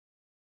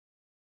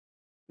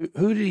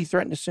 Who did he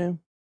threaten to sue?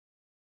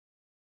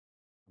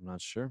 I'm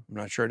not sure.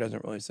 It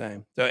doesn't really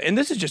say. So, and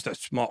this is just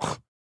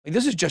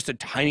this is just a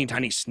tiny,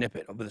 tiny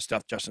snippet of the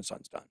stuff Justin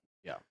Sun's done.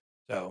 Yeah.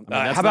 So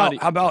how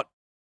about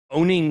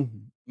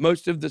owning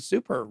most of the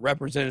super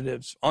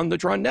representatives on the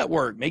Tron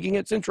network, making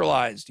it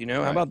centralized? You know,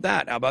 right. How about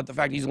that? How about the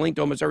fact he's linked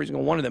to almost every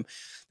single one of them?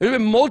 There's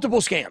been multiple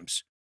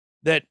scams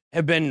that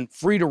have been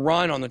free to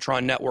run on the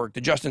Tron network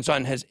that Justin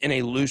Sun has, in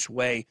a loose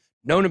way,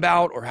 known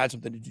about or had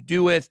something to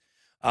do with.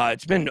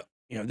 It's been,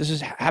 you know, this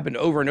has happened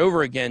over and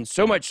over again,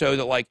 so much so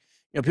that, like,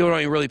 you know, people don't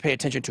even really pay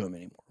attention to him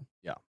anymore.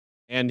 Yeah.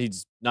 And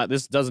he's not,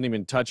 this doesn't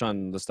even touch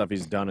on the stuff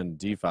he's done in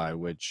DeFi,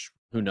 which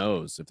who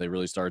knows if they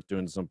really start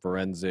doing some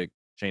forensic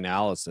chain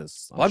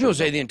analysis. A lot of people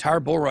say the entire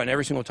bull run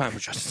every single time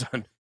was Justin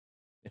Sun.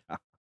 Yeah.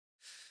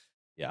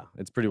 Yeah,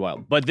 it's pretty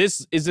wild. But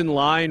this is in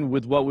line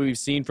with what we've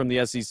seen from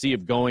the SEC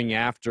of going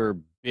after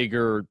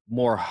bigger,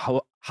 more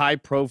high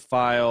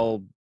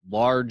profile,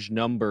 large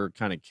number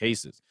kind of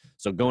cases.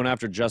 So going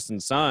after Justin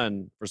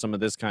Sun for some of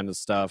this kind of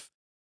stuff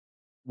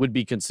would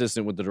be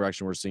consistent with the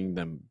direction we're seeing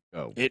them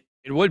go. It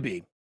would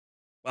be.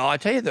 Well, I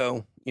tell you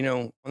though, you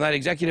know, on that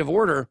executive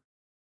order,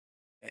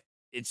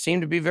 it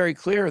seemed to be very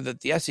clear that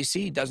the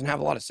SEC doesn't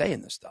have a lot of say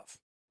in this stuff.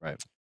 Right.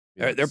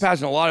 They're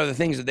passing a lot of the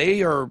things that they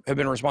have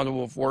been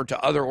responsible for to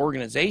other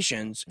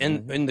organizations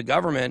in the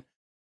government.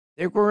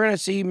 We're going to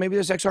see maybe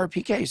this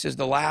XRP case is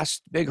the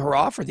last big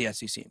hurrah for the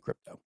SEC in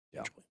crypto.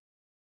 Yeah.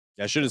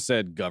 I should have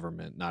said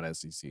government, not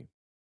SEC.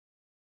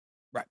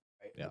 Right.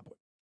 Yeah.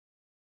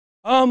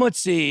 Let's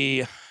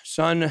see.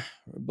 Sun,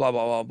 blah,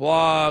 blah, blah,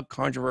 blah.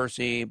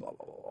 Controversy, blah,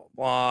 blah, blah,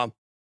 blah.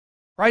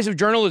 Price of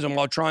journalism.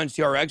 While Tron's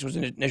TRX was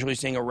initially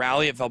seeing a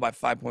rally, it fell by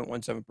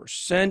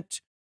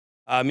 5.17%.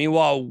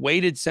 Meanwhile,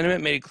 weighted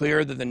sentiment made it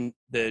clear that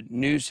the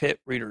news hit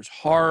readers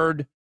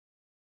hard.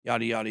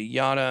 Yada, yada,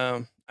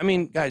 yada. I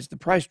mean, guys, the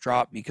price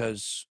dropped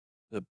because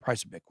the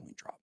price of Bitcoin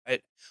dropped.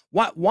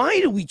 Why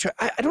do we try?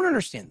 I don't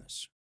understand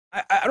this.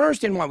 I don't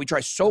understand why we try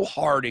so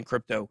hard in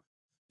crypto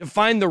to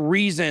find the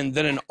reason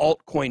that an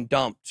altcoin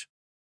dumped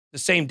the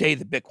same day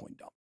that Bitcoin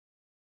dumped.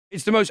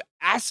 It's the most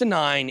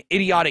asinine,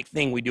 idiotic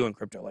thing we do in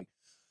crypto. Like,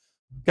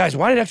 guys,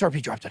 why did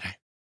XRP drop today?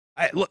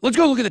 Let's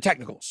go look at the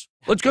technicals.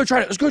 Let's go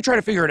try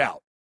to figure it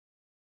out.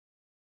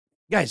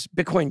 Guys,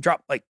 Bitcoin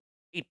dropped like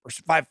 8%,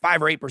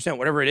 5 or 8%,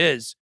 whatever it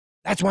is.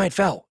 That's why it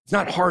fell. It's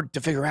not hard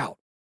to figure out.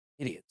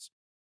 Idiots.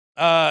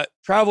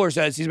 Traveler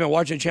says he's been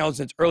watching the channel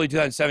since early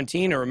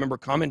 2017. I remember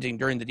commenting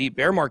during the deep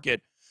bear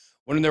market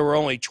when there were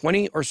only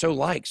 20 or so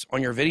likes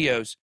on your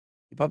videos.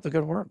 Keep up the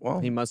good work. Well,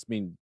 he must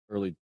mean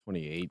early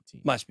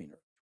 2018. Must mean early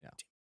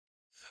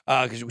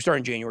 2018. Because we started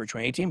in January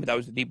 2018, but that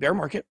was the deep bear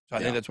market. So I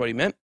think that's what he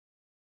meant.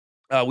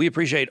 We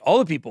appreciate all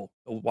the people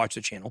who watch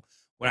the channel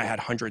when I had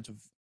hundreds of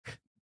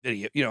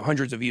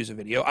views of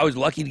video. I was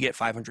lucky to get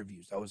 500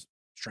 views. I was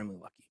extremely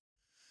lucky.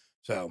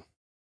 So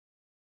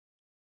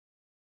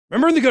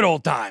remember the good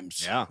old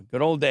times. Yeah.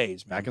 Good old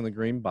days, man. Back in the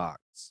green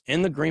box.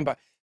 In the green box.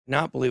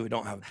 cannot believe we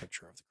don't have a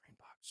picture of the green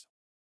box.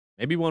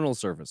 Maybe one will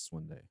surface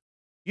one day.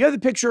 You have the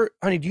picture,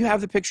 honey, do you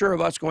have the picture of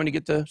us going to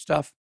get the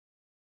stuff?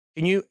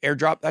 Can you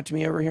airdrop that to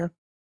me over here?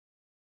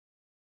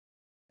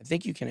 I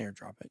think you can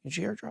airdrop it. Can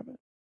she airdrop it?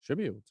 Should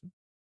be able to.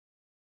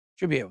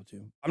 Should be able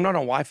to. I'm not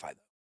on Wi-Fi, though.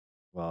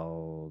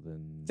 Well,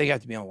 then. I think I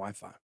have to be on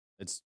Wi-Fi.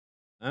 It's,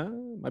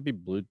 might be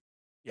blue.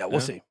 Yeah,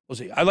 we'll see. We'll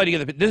see. I'd like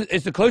to get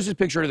it's the closest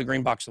picture to the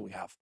green box that we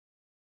have.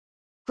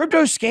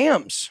 Crypto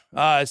scams,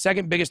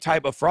 second biggest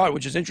type of fraud,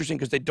 which is interesting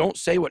because they don't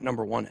say what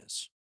number one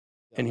is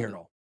in here at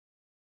all.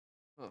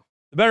 Huh.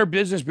 The Better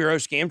Business Bureau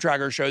scam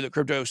tracker showed that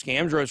crypto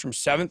scams rose from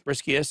 7th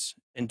riskiest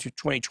in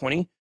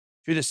 2020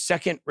 to the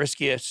 2nd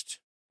riskiest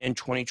in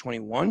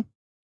 2021.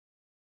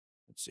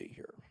 Let's see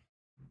here.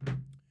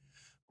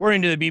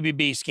 According to the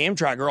BBB scam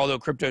tracker, although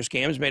crypto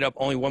scams made up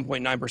only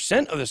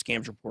 1.9% of the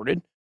scams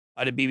reported,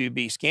 by the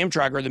BBB scam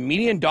tracker, the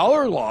median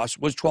dollar loss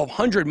was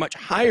 $1,200, much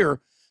higher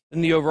than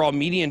the overall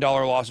median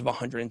dollar loss of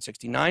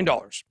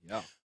 $169.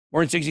 Yeah.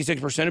 More than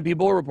 66% of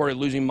people reported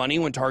losing money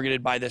when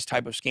targeted by this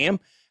type of scam.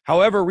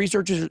 However,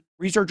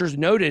 researchers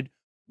noted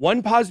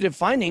one positive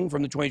finding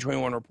from the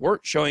 2021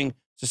 report showing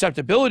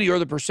susceptibility, or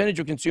the percentage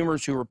of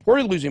consumers who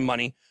reported losing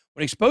money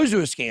when exposed to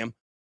a scam,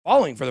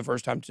 falling for the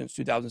first time since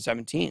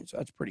 2017. So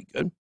that's pretty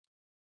good.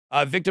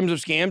 Victims of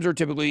scams are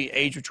typically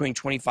aged between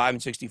 25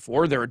 and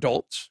 64. They're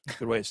adults.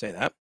 Good way to say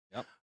that.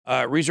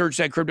 Yep. Research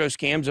said crypto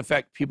scams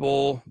affect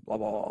people, blah,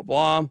 blah, blah,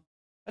 blah.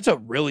 That's a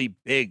really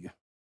big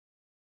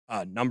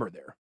number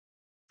there.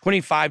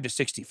 25 to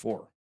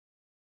 64.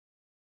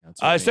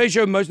 Study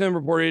showed most of them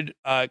reported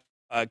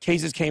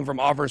cases came from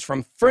offers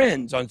from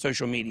friends on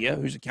social media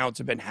whose accounts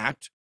have been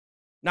hacked.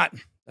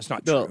 That's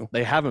not No, true.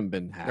 they haven't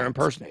been hacked. They're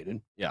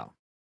impersonated. Yeah.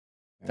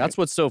 That's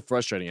what's so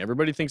frustrating.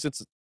 Everybody thinks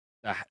it's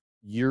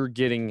you're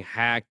getting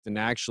hacked and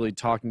actually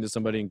talking to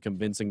somebody and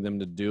convincing them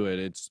to do it.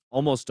 It's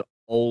almost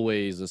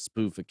always a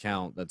spoof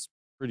account that's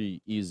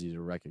pretty easy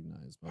to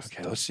recognize.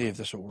 Okay, let's see if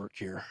this will work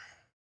here.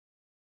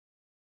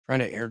 Trying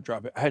to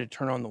airdrop it. I had to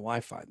turn on the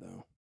Wi-Fi,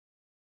 though.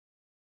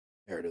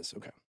 There it is.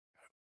 Okay.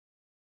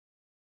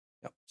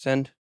 Yep.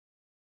 Send.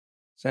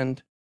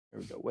 There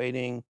we go.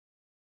 Waiting.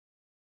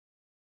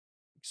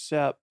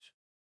 Accept.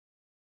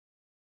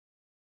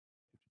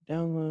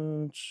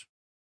 Downloads.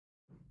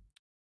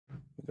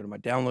 Go to my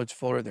downloads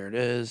folder. There it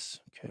is.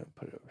 Okay, I'll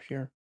put it over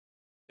here.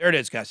 There it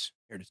is, guys.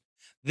 Here it is.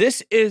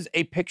 This is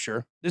a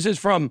picture. This is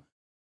from,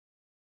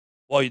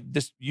 well,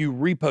 you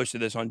reposted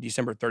this on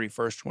December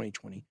 31st,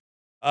 2020.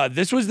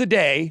 This was the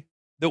day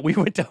that we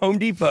went to Home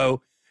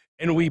Depot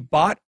and we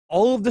bought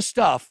all of the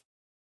stuff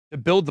to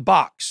build the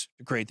box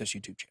to create this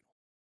YouTube channel.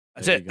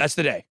 That's it. That's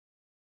the day.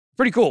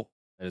 Pretty cool.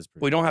 That is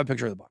pretty We don't have a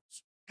picture of the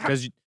box.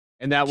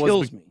 and that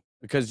Kills me.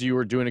 because you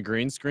were doing a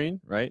green screen,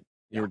 right?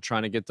 You Yeah. were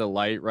trying to get the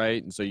light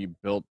right, and so you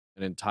built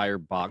an entire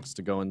box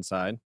to go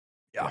inside.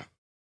 Yeah.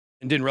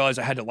 And didn't realize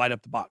I had to light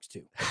up the box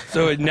too.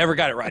 So it never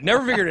got it right.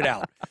 Never figured it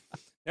out.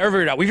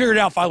 We figured it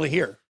out finally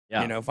here.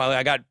 Yeah. You know, finally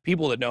I got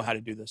people that know how to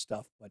do this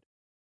stuff. But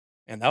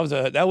and that was a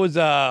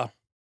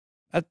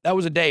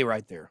day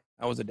right there.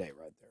 That was a day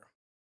right there.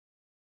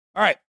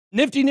 All right.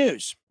 Nifty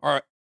news.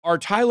 Are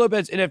Tai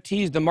Lopez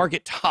NFTs the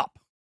market top?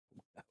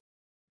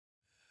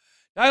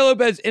 Tai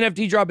Lopez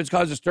NFT drop has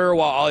caused a stir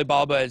while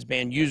Alibaba has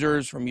banned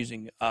users from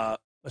using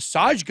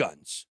massage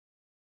guns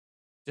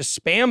to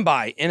spam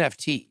buy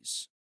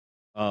NFTs.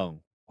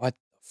 Oh, What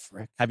the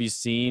frick? have you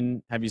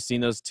seen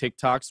those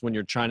TikToks when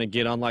you're trying to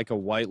get on like a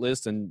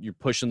whitelist and you're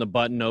pushing the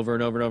button over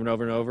and over and over and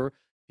over and over?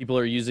 People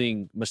are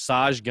using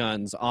massage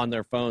guns on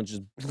their phones.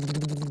 Just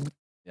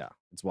yeah,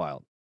 it's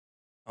wild.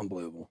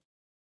 Unbelievable.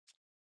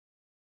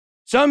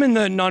 Some in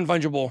the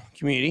non-fungible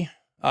community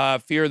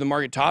fear the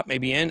market top may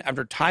be in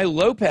after Tai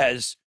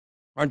Lopez,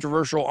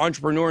 controversial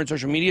entrepreneur and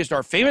social media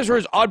star, famous for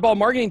his oddball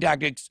marketing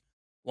tactics,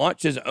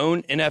 launched his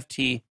own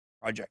NFT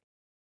project.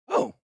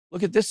 Oh,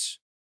 look at this.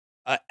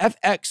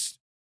 FX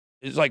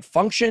is like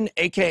function,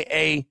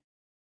 aka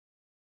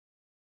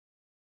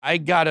okay,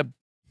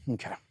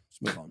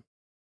 let's move on.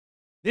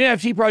 The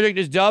NFT project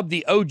is dubbed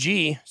the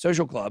OG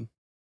social club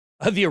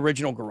of the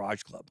original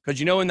garage club. Because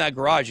you know, in that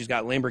garage, he's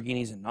got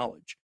Lamborghinis and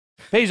knowledge.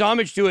 Pays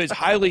homage to his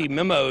highly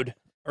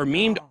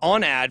memed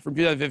on ad from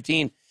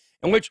 2015,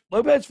 in which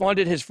Lopez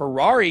flaunted his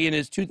Ferrari and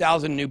his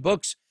 2,000 new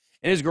books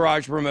in his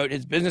garage to promote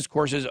his business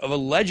courses of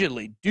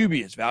allegedly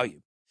dubious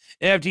value.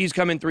 NFTs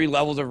come in 3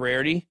 levels of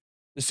rarity: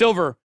 the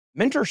silver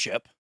mentorship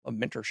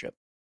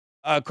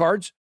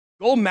cards,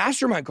 gold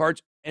mastermind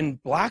cards,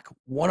 and black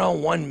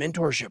one-on-one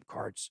mentorship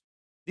cards.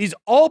 These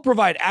all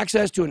provide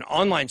access to an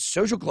online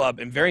social club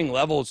and varying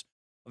levels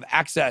of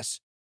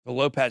access to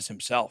Lopez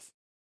himself.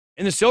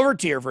 In the silver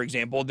tier, for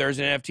example, there's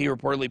an NFT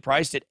reportedly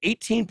priced at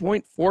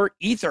 18.4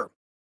 Ether,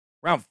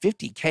 around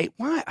 50K.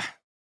 Why?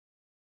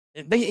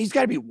 He's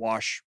got to be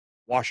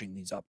washing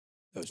these up.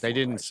 They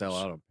didn't sell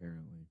out,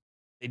 apparently.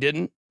 They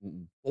didn't?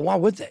 Mm-mm. Well, why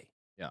would they?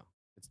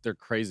 They're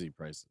crazy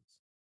prices.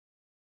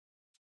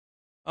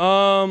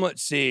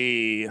 Let's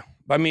see.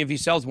 I mean, if he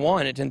sells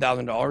one at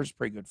 $10,000, it's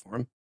pretty good for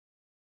him.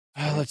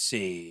 Let's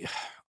see.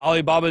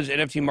 Alibaba's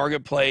NFT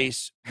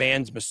marketplace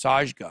bans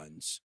massage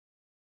guns.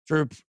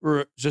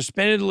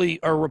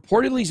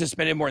 reportedly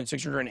suspended more than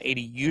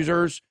 680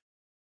 users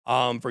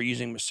for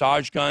using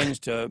massage guns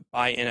to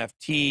buy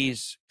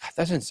NFTs. God,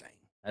 that's insane.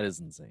 That is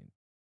insane.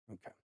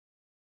 Okay.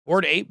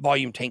 Bored Ape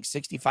volume tanked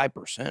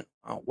 65%.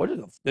 Oh,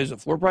 does the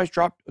floor price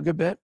drop a good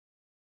bit?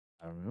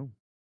 I don't know.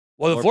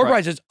 Well, the floor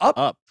price is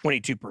up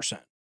 22%.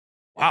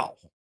 Wow.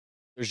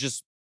 There's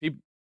just the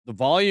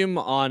volume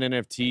on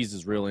NFTs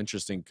is real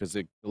interesting because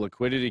the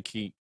liquidity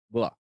can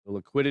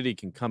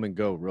come and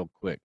go real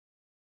quick.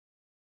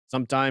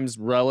 Sometimes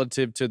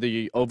relative to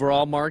the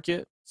overall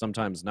market,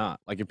 sometimes not.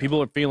 Like if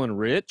people are feeling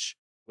rich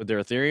with their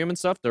Ethereum and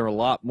stuff, they're a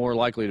lot more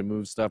likely to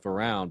move stuff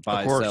around,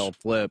 buy, sell,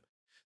 flip,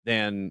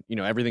 than,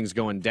 everything's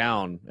going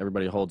down.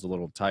 Everybody holds a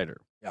little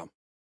tighter. Yeah.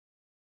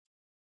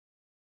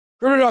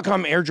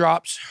 Crypto.com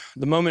airdrops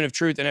the Moment of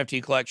Truth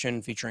NFT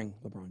collection featuring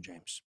LeBron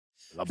James.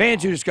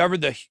 Fans who discovered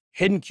the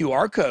hidden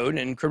QR code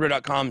in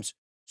Crypto.com's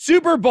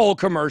Super Bowl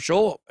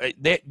commercial.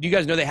 Do you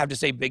guys know they have to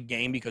say big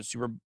game because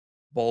Super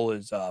Bowl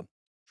is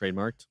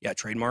trademarked? Yeah,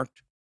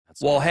 trademarked.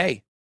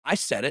 Hey, I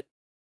said it.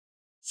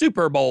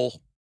 Super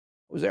Bowl.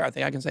 I was there. I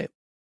think I can say it.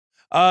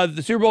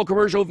 The Super Bowl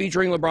commercial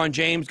featuring LeBron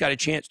James got a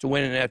chance to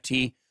win an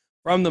NFT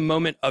from the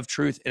Moment of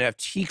Truth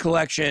NFT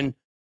collection.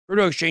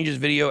 Crypto Exchange's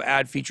video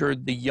ad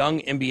featured the young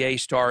NBA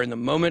star in the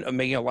moment of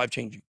making a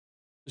life-changing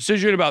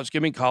decision about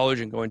skipping college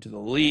and going to the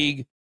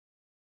league.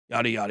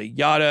 Yada, yada,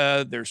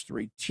 yada. There's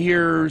 3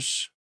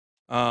 tiers.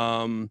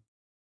 Total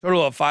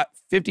of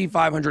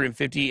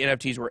 5,550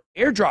 NFTs were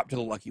airdropped to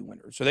the lucky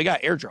winners. So they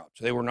got airdropped.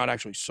 So they were not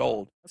actually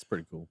sold. That's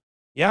pretty cool.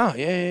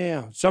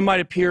 Yeah. Some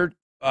might appear,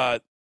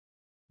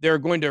 they're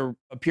going to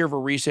appear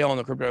for resale on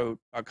the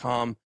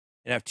Crypto.com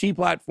NFT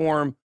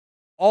platform.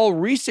 All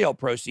resale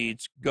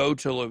proceeds go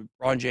to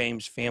LeBron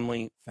James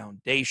Family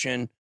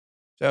Foundation.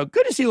 So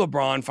good to see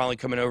LeBron finally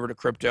coming over to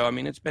crypto. I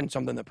mean, it's been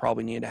something that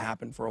probably needed to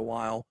happen for a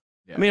while.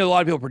 Yeah. I mean, a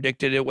lot of people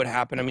predicted it would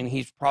happen. I mean,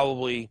 is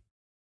LeBron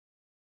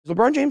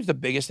James the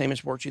biggest name in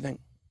sports, you think?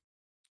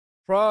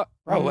 I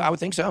would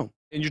think so.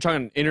 And you're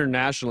talking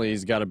internationally,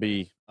 he's got to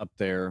be up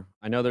there.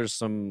 I know there's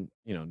some,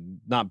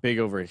 not big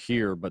over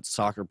here, but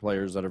soccer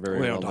players that are very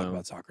We well don't talk known.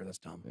 about soccer. That's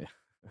dumb. Yeah.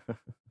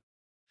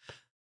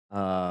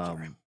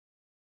 Sorry.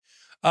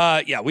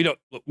 We don't.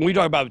 When we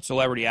talk about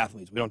celebrity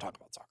athletes, we don't talk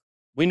about soccer.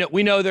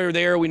 We know they're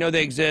there. We know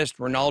they exist.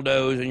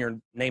 Ronaldo's and your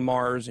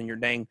Neymars and your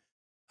dang.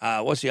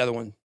 What's the other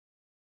one?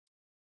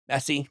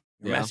 Messi.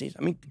 Messi's.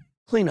 I mean,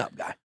 clean up,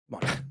 guy. Come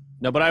on.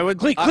 No, but I would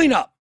clean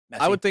up. Messi.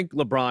 I would think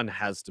LeBron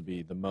has to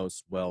be the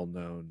most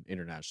well-known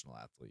international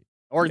athlete,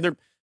 or they're,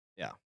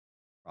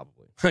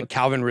 probably.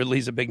 Calvin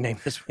Ridley's a big name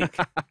this week.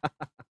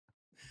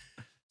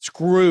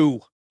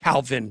 Screw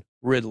Calvin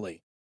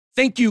Ridley.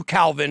 Thank you,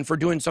 Calvin, for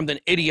doing something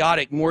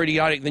more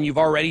idiotic than you've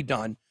already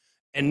done.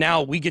 And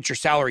now we get your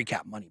salary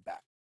cap money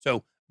back.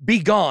 So be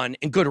gone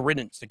and good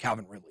riddance to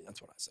Calvin Ridley.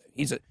 That's what I say.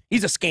 He's a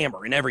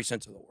scammer in every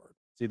sense of the word.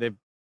 See,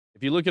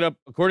 if you look it up,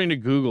 according to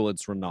Google,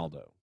 it's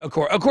Ronaldo. Of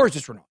course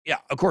it's Ronaldo. Yeah,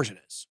 of course it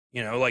is.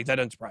 That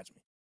doesn't surprise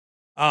me.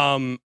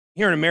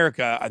 Here in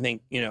America, I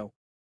think,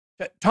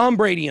 Tom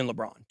Brady and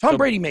LeBron. Tom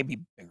Brady may be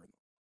bigger.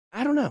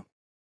 I don't know.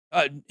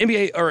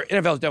 NBA or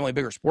NFL is definitely a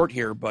bigger sport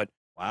here, but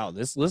wow,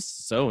 this list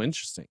is so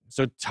interesting.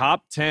 So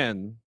top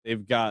 10,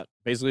 they've got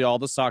basically all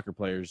the soccer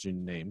players you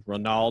named.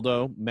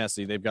 Ronaldo,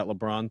 Messi. They've got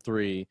LeBron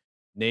 3,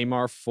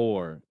 Neymar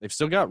 4. They've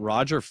still got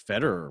Roger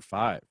Federer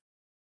 5,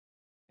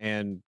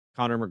 and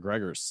Conor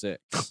McGregor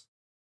 6.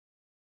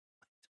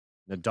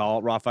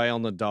 Rafael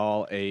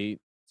Nadal 8.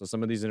 So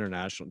some of these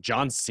international.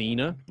 John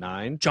Cena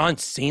 9. John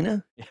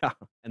Cena? Yeah,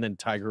 and then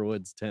Tiger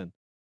Woods 10.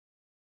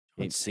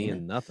 Ain't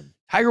seeing nothing.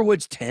 Tiger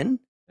Woods 10?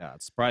 Yeah,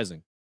 it's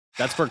surprising.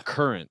 That's for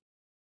current.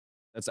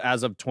 That's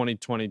as of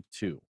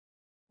 2022.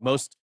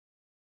 Most,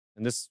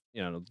 and this,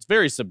 it's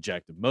very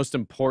subjective. Most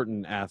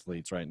important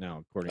athletes right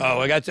now, according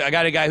to I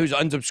got a guy who's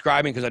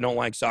unsubscribing because I don't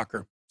like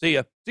soccer. See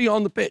ya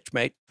on the pitch,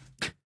 mate.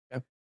 Okay.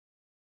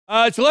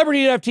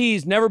 Celebrity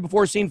NFTs, never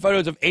before seen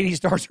photos of 80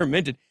 stars are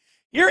minted.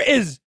 Here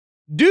is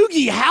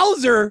Doogie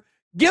Howser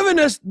giving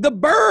us the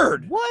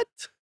bird. What?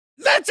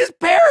 That's his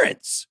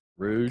parents.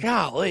 Rude.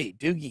 Golly,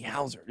 Doogie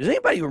Howser. Does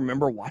anybody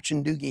remember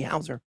watching Doogie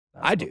Howser?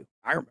 I do.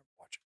 I remember.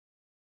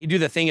 He'd do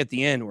the thing at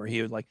the end where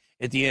he would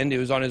at the end, it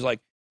was on his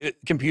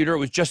computer. It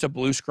was just a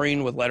blue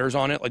screen with letters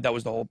on it. That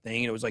was the whole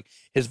thing. And it was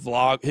his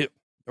vlog. There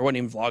wasn't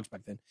even vlogs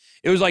back then.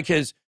 It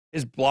was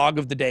his blog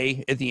of the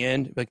day at the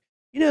end.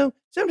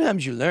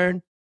 Sometimes you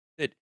learn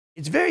that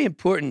it's very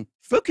important.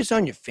 Focus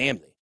on your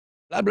family.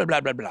 Blah, blah, blah,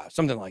 blah, blah.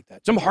 Something like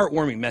that. Some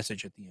heartwarming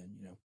message at the end,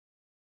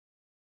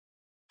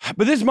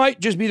 But this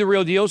might just be the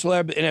real deal.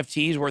 Celeb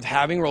NFTs worth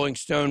having. Rolling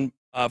Stone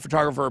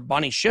photographer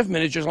Bonnie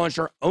Schiffman has just launched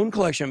her own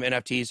collection of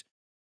NFTs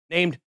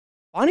named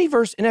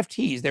Bonnieverse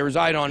NFTs. They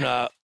reside on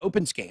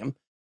OpenScam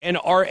and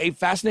are a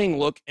fascinating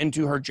look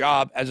into her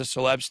job as a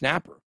celeb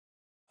snapper.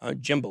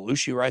 Jim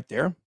Belushi right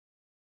there.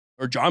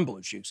 Or John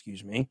Belushi,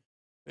 excuse me.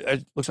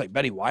 It looks like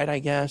Betty White, I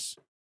guess.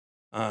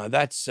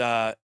 That's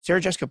Sarah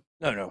Jessica.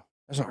 No,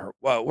 that's not her.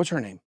 Well, what's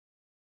her name?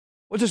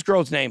 What's this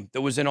girl's name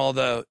that was in all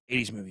the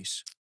 80s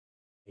movies?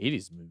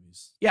 80s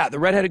movies? Yeah, the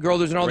redheaded girl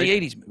that was in all the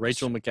 80s movies.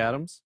 Rachel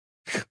McAdams?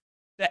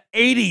 The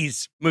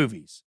 80s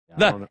movies. Yeah,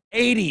 I don't The know.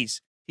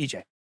 80s,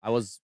 TJ. I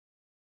was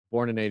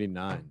born in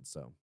 '89,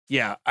 so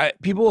Yeah,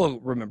 people will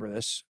remember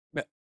this.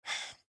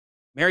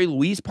 Mary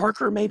Louise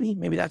Parker, maybe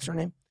that's her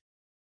name.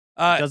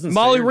 Doesn't say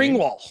Molly her name.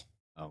 Ringwald.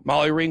 Oh.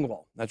 Molly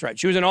Ringwald. That's right.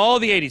 She was in all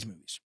the 80s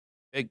movies.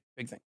 Big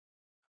thing.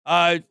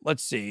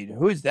 Let's see.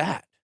 Who is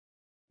that?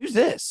 Who's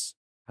this?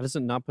 How does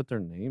it not put their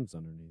names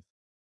underneath?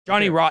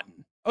 Johnny Okay.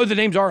 Rotten. Oh, the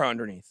names are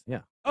underneath.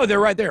 Yeah. Oh, they're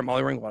right there.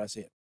 Molly Ringwald. I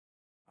see it.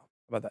 How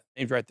about that?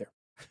 Name's right there.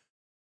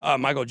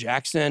 Michael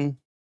Jackson,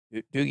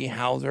 Doogie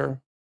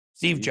Howser,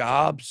 Steve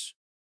Jobs,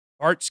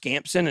 Art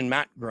Scampson, and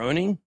Matt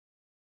Groening.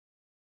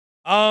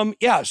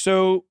 Yeah,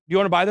 so you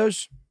want to buy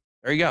those?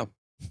 There you go.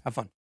 Have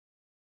fun.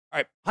 All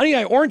right. Honey,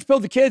 I orange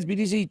pilled the kids,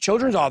 BTC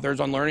children's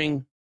authors on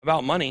learning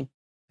about money.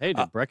 Hey,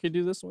 did Brecky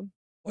do this one?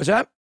 What's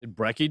that? Did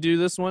Brecky do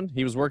this one?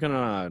 He was working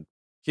on a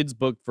kid's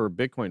book for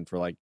Bitcoin for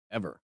like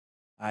ever.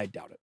 I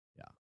doubt it.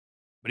 Yeah.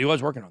 But he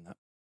was working on that.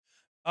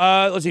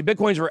 Let's see.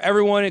 Bitcoin's for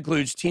everyone. It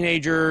includes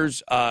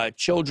teenagers,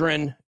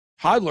 children,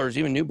 toddlers,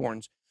 even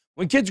newborns.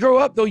 When kids grow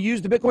up, they'll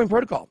use the Bitcoin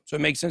protocol. So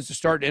it makes sense to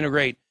start to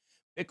integrate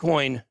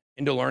Bitcoin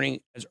into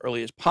learning as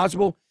early as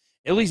possible.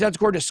 At least that's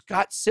according to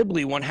Scott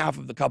Sibley, one half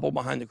of the couple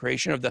behind the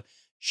creation of the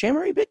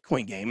Shamory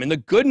Bitcoin game and the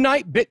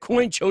Goodnight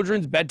Bitcoin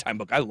Children's Bedtime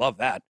Book. I love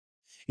that.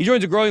 He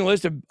joins a growing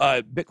list of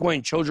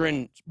Bitcoin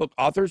children's book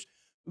authors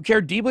who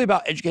care deeply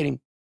about educating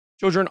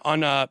children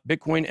on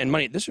Bitcoin and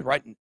money. This is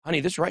right, honey,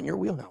 this is right in your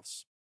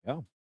wheelhouse.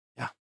 Yeah.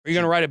 Yeah. Are you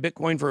going to write a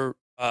Bitcoin for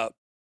a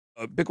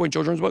Bitcoin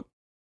children's book?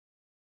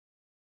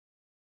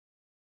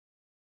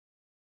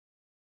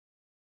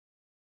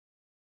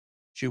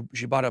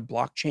 She bought a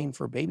blockchain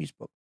for babies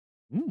book.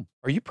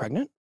 Are you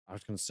pregnant? I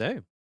was going to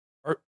say,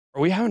 Are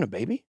we having a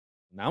baby?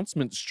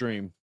 announcement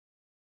stream.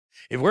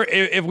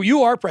 If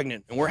you are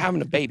pregnant and we're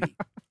having a baby,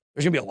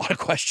 there's gonna be a lot of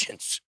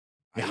questions,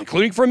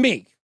 including from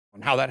me,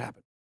 on how that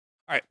happened.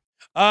 All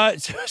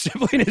right. So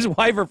Sibley and his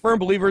wife are firm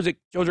believers that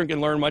children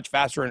can learn much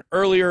faster and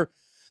earlier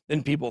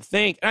than people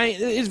think. And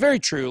it's very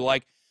true.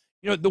 Like,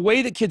 the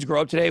way that kids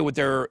grow up today with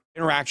their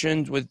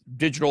interactions with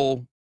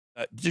digital,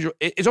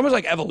 it's almost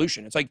like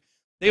evolution. It's like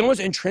they almost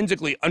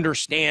intrinsically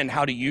understand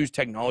how to use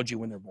technology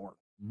when they're born.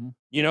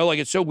 Like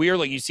it's so weird.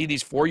 Like you see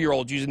these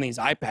 4-year-olds using these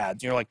iPads.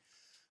 And you're like,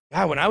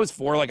 God, when I was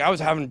 4, like I was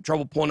having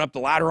trouble pulling up the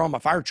ladder on my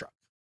fire truck.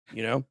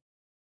 Yeah,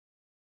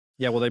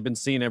 well, they've been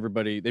seeing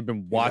everybody. They've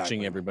been watching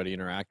Exactly. everybody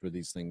interact with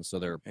these things, so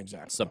they're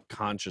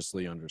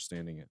subconsciously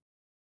understanding it.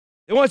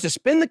 They want us to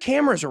spin the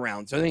cameras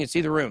around so they can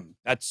see the room.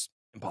 That's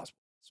impossible.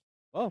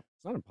 Well,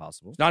 it's not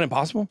impossible. It's not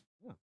impossible.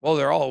 Yeah. Well,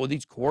 they're all with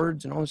these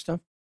cords and all this stuff.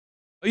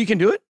 Oh, you can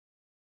do it?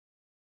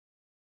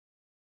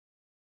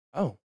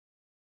 Oh,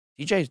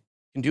 DJ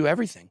can do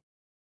everything.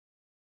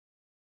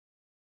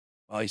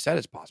 Well, he said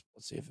it's possible.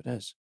 Let's see if it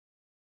is.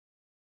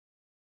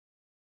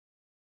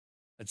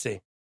 Let's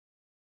see.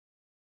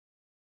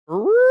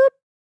 Uh-oh.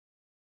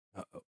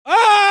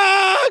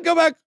 Ah, go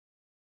back.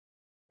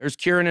 There's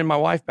Kieran and my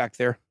wife back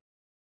there.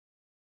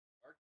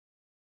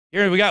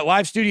 Here, we got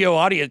live studio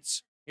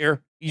audience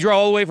here. You drove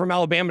all the way from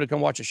Alabama to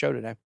come watch a show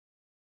today.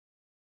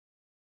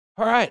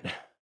 All right.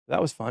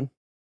 That was fun.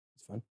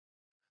 It's fun.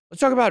 Let's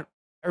talk about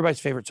everybody's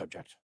favorite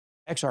subject,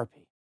 XRP.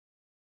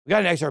 We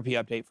got an XRP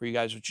update for you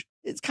guys, which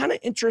is kind of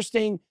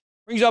interesting.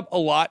 Brings up a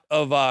lot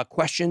of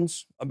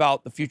questions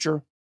about the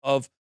future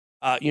of,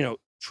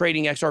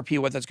 trading XRP,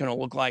 what that's going to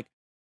look like.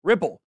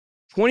 Ripple,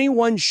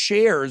 21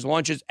 shares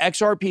launches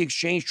XRP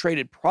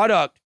exchange-traded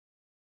product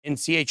in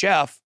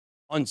CHF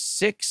on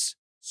 6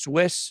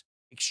 Swiss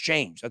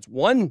exchange. That's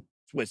one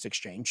Swiss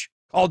exchange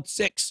called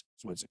 6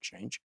 Swiss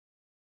exchange.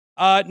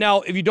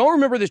 Now, if you don't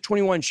remember this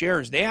 21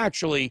 shares, they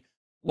actually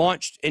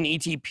launched an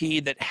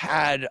ETP that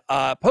had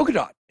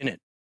Polkadot in it.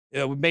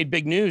 We made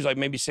big news like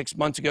maybe 6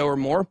 months ago or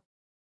more.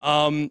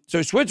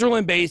 So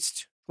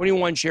Switzerland-based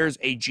 21 shares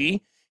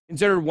AG,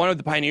 considered one of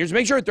the pioneers.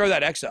 Make sure to throw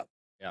that X up.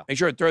 Yeah. Make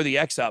sure to throw the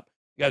X up.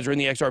 You guys are in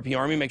the XRP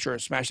army. Make sure to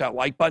smash that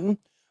like button.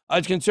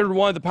 It's considered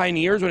one of the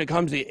pioneers when it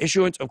comes to the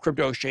issuance of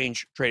crypto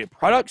exchange traded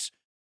products.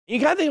 And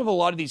you kind of think of a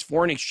lot of these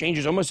foreign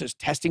exchanges almost as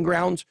testing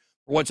grounds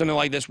for what something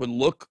like this would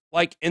look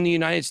like in the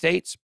United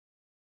States.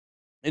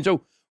 And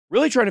so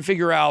really trying to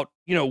figure out,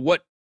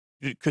 what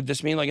could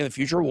this mean like in the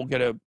future? We'll get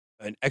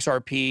an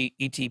XRP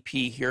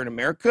ETP here in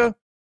America.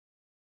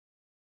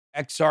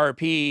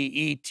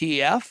 XRP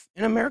ETF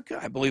in America.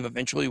 I believe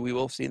eventually we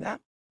will see that.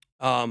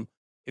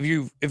 If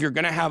you're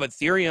going to have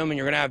Ethereum and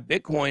you're going to have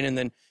Bitcoin, and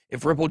then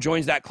if Ripple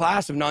joins that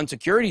class of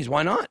non-securities,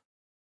 why not?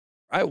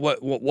 Right?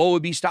 What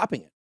would be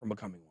stopping it from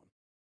becoming one?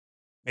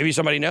 Maybe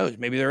somebody knows.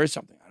 Maybe there is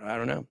something. I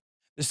don't know.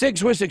 The SIG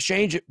Swiss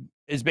exchange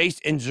is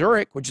based in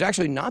Zurich, which is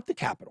actually not the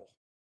capital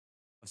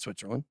of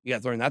Switzerland. You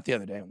guys learned that the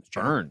other day on this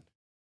channel.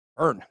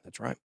 Bern.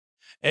 That's right.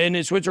 And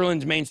in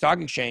Switzerland's main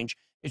stock exchange,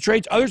 it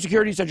trades other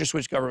securities such as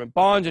Swiss government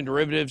bonds and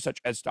derivatives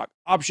such as stock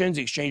options.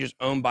 The exchange is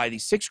owned by the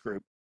SIX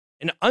Group,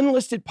 an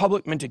unlisted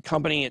public minted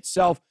company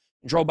itself,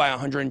 controlled by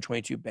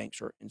 122 banks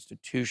or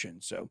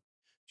institutions. So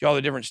see all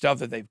the different stuff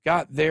that they've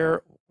got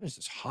there. What is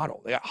this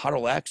HODL? They got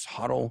HODL X,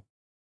 HODL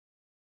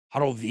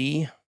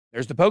V.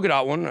 There's the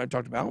Polkadot one I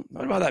talked about.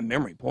 What about that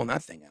memory, pulling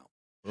that thing out?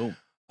 Boom.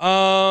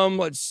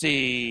 Let's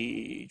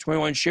see.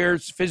 21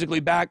 shares physically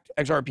backed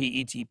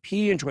XRP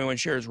ETP and 21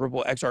 shares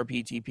Ripple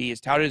XRP ETP is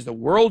touted as the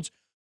world's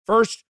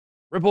first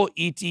Ripple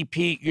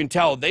ETP. You can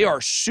tell they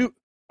are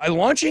by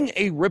launching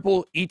a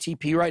Ripple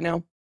ETP right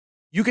now.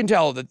 You can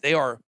tell that they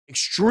are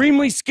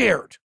extremely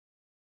scared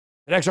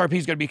that XRP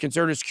is going to be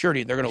considered a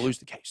security. They're going to lose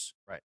the case.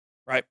 Right.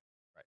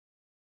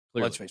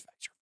 Clearly. Let's face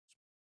facts.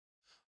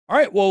 All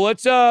right, well,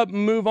 let's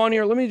move on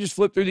here. Let me just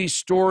flip through these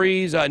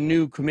stories. A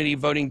new committee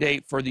voting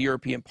date for the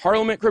European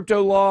Parliament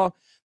crypto law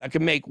that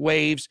could make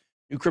waves.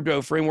 New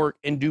crypto framework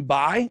in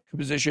Dubai could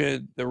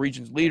position the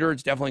region's leader.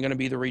 It's definitely going to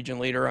be the region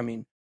leader. I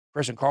mean,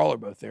 Chris and Carl are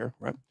both there,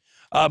 right?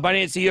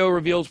 Binance CEO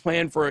reveals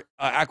plan for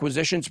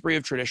acquisition spree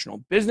of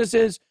traditional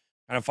businesses,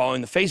 kind of following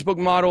the Facebook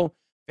model.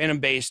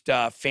 Phantom-based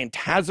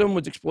Phantasm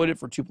was exploited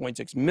for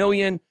 $2.6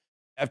 million.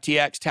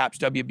 FTX taps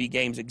WB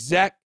Games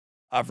exec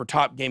for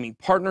top gaming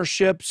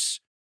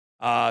partnerships.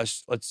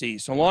 Let's see.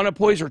 Solana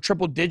poised for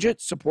triple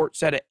digits. Support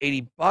set at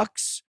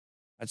 $80.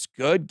 That's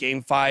good.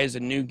 GameFi is a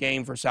new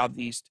game for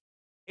Southeast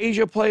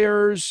Asia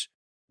players.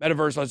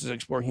 Metaverse lets us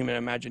explore human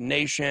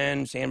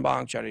imagination.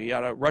 Sandbox, yada,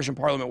 yada. Russian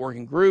Parliament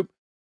working group.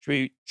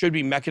 Should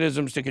be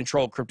mechanisms to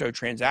control crypto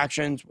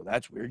transactions. Well,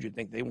 that's weird. You'd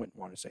think they wouldn't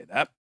want to say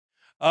that.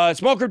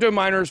 Small crypto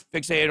miners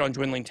fixated on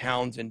dwindling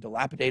towns and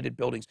dilapidated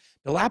buildings.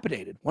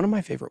 Dilapidated, one of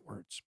my favorite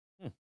words.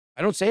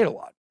 I don't say it a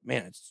lot.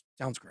 Man, it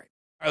sounds great.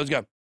 All right, let's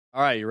go.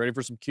 All right, you ready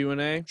for some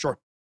Q&A? Sure.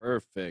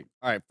 Perfect.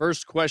 All right,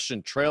 first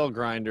question, trail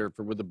grinder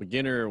with a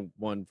beginner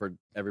one for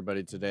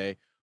everybody today.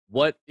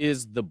 What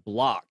is the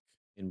block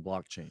in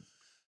blockchain?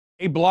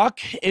 A block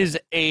is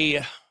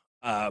a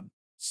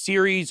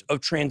series of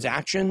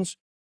transactions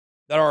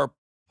that are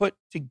put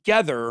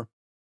together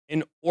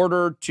in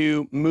order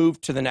to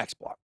move to the next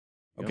block.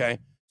 Okay,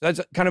 so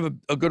that's kind of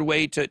a good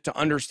way to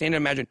understand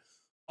and imagine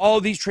all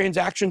these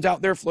transactions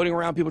out there floating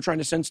around, people trying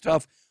to send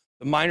stuff.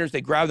 The miners, they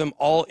grab them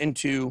all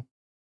into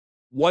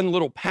one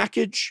little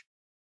package,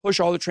 push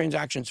all the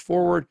transactions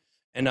forward,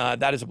 and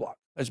that is a block.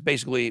 That's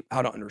basically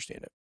how to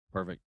understand it.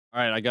 Perfect.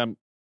 All right, I got a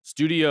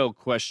studio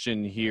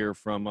question here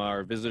from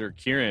our visitor,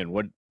 Kieran.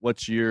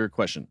 What's your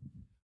question?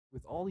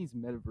 With all these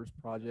metaverse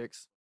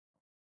projects,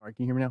 all right,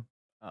 can you hear me now?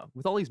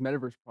 With all these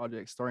metaverse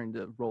projects starting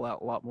to roll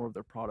out a lot more of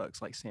their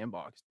products like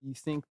Sandbox, do you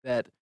think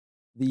that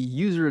the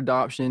user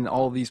adoption,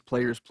 all of these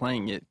players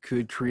playing it,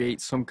 could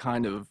create some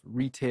kind of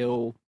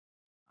retail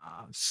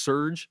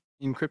surge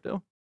in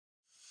crypto?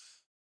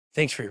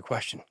 Thanks for your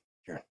question,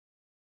 Karen.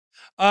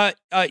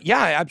 Yeah,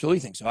 I absolutely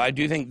think so. I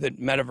do think that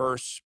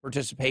metaverse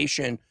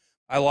participation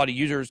by a lot of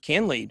users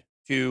can lead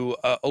to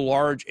a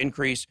large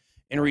increase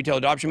in retail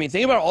adoption. I mean,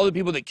 think about all the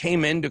people that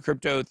came into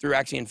crypto through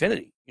Axie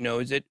Infinity,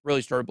 as it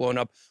really started blowing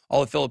up,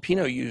 all the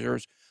Filipino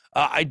users.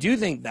 I do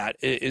think that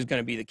is going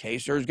to be the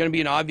case. There's going to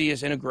be an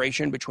obvious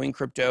integration between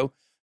crypto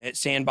and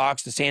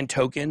Sandbox, the Sand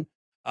token.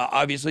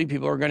 Obviously,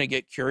 people are going to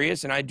get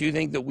curious, and I do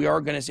think that we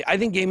are going to see, I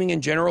think gaming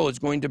in general is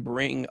going to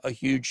bring a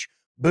huge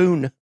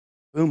boon,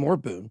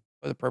 was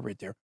appropriate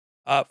there,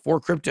 for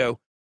crypto.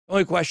 The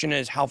only question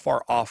is, how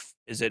far off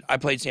is it? I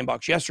played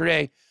Sandbox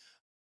yesterday.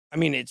 I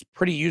mean, it's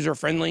pretty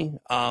user-friendly.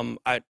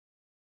 I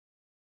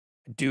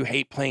do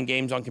hate playing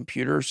games on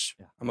computers.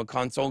 Yeah. I'm a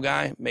console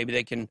guy. Maybe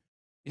they can,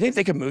 you think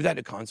they could move that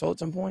to console at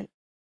some point?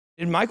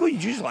 Did Michael,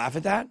 did you just laugh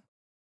at that?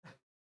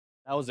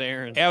 That was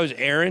Aaron. Yeah, it was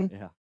Aaron?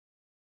 Yeah.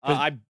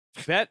 I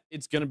bet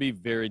it's going to be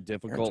very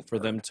difficult for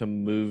them to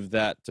move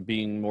that to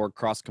being more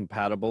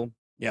cross-compatible.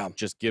 Yeah.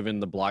 Just given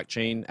the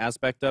blockchain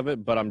aspect of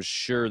it, but I'm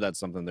sure that's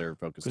something they're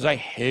focused on. Because I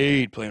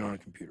hate playing on a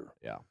computer.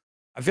 Yeah.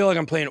 I feel like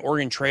I'm playing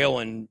Oregon Trail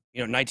in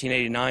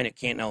 1989 at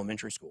Canton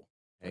Elementary School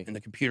in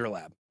the computer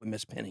lab with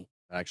Miss Penny.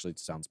 That actually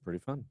sounds pretty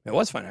fun. It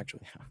was fun,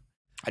 actually. Yeah.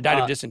 I died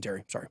of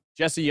dysentery. Sorry.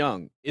 Jesse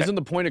Young, isn't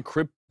the point of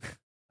crypto?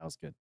 That was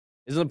good.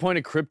 Isn't the point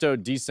of crypto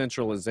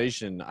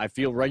decentralization? I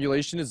feel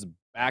regulation is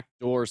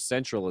backdoor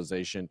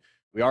centralization.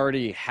 We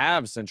already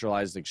have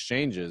centralized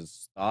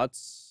exchanges.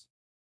 Thoughts?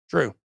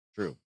 True.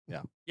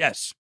 Yeah.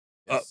 Yes.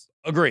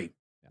 Agree.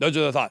 Yeah. Those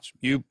are the thoughts.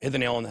 You hit the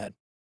nail on the head.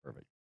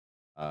 Perfect.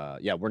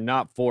 Yeah, we're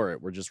not for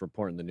it. We're just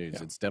reporting the news.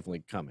 Yeah. It's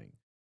definitely coming.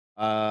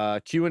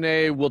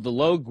 Q&A, will the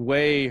low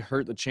GWEI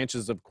hurt the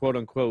chances of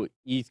quote-unquote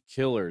ETH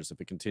killers if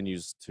it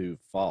continues to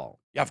fall?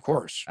 Yeah, of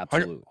course.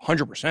 Absolutely.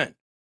 100%.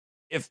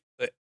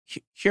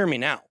 Hear me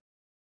now.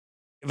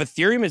 If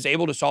Ethereum is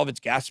able to solve its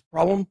gas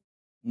problem,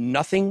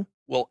 nothing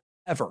will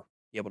ever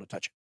be able to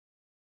touch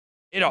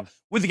it.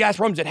 With the gas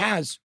problems it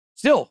has,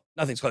 still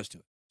nothing's close to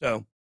it.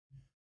 So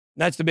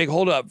that's the big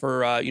holdup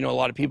for a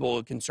lot of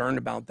people concerned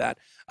about that.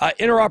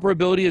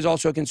 Interoperability is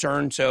also a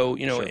concern. So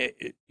sure.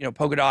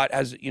 Polkadot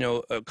has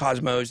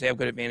Cosmos. They have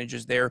good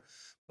advantages there.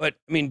 But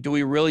I mean, do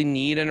we really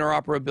need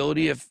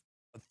interoperability if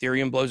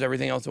Ethereum blows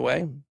everything else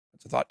away?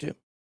 That's a thought too.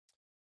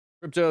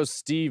 Crypto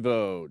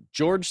Steve-O.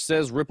 George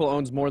says Ripple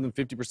owns more than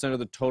 50% of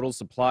the total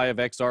supply of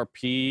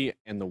XRP,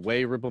 and the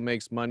way Ripple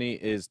makes money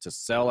is to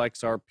sell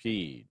XRP.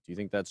 Do you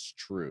think that's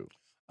true?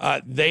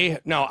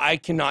 Now I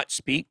cannot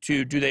speak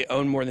to, do they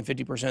own more than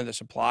 50% of the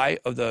supply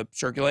of the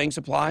circulating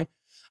supply?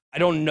 I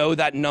don't know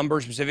that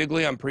number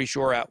specifically. I'm pretty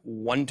sure at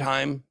one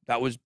time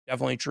that was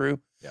definitely true.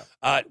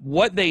 Yeah.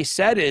 What they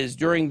said is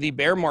during the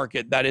bear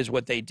market, that is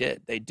what they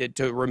did. They did,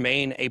 to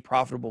remain a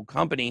profitable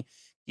company,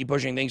 keep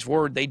pushing things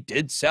forward. They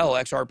did sell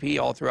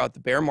XRP all throughout the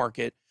bear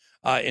market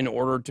in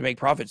order to make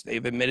profits.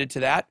 They've admitted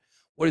to that.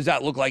 What does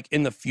that look like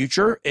in the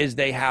future? Is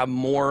they have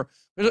more,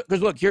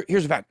 because look, here's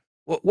the fact.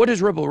 What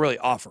does Ripple really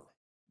offer?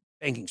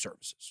 Banking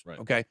services. Right.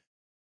 Okay.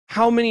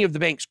 How many of the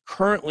banks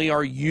currently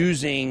are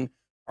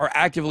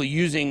actively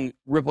using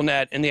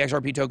RippleNet and the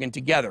XRP token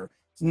together?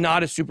 It's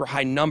not a super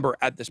high number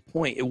at this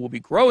point. It will be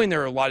growing.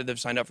 There are a lot of them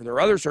signed up for their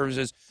other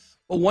services.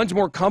 But once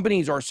more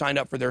companies are signed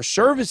up for their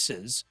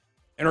services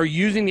and are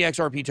using the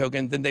XRP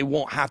token, then they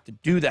won't have to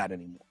do that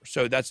anymore.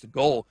 So that's the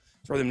goal,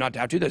 for them not to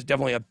have to. That's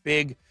definitely a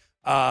big,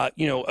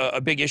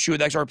 a big issue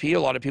with XRP. A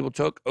lot of people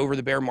took over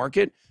the bear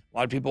market. A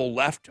lot of people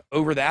left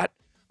over that.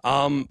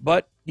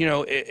 But,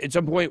 at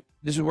some point,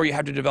 this is where you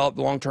have to develop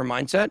the long-term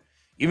mindset.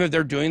 Even if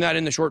they're doing that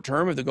in the short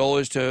term, if the goal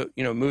is to,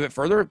 move it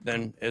further,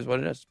 then it is what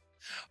it is.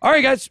 All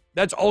right, guys,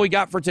 that's all we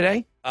got for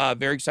today.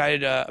 Very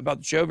excited about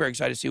the show. Very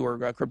excited to see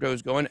where crypto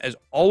is going, as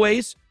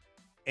always.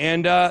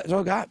 And that's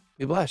all I got.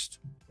 Be blessed.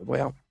 Good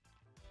boy out.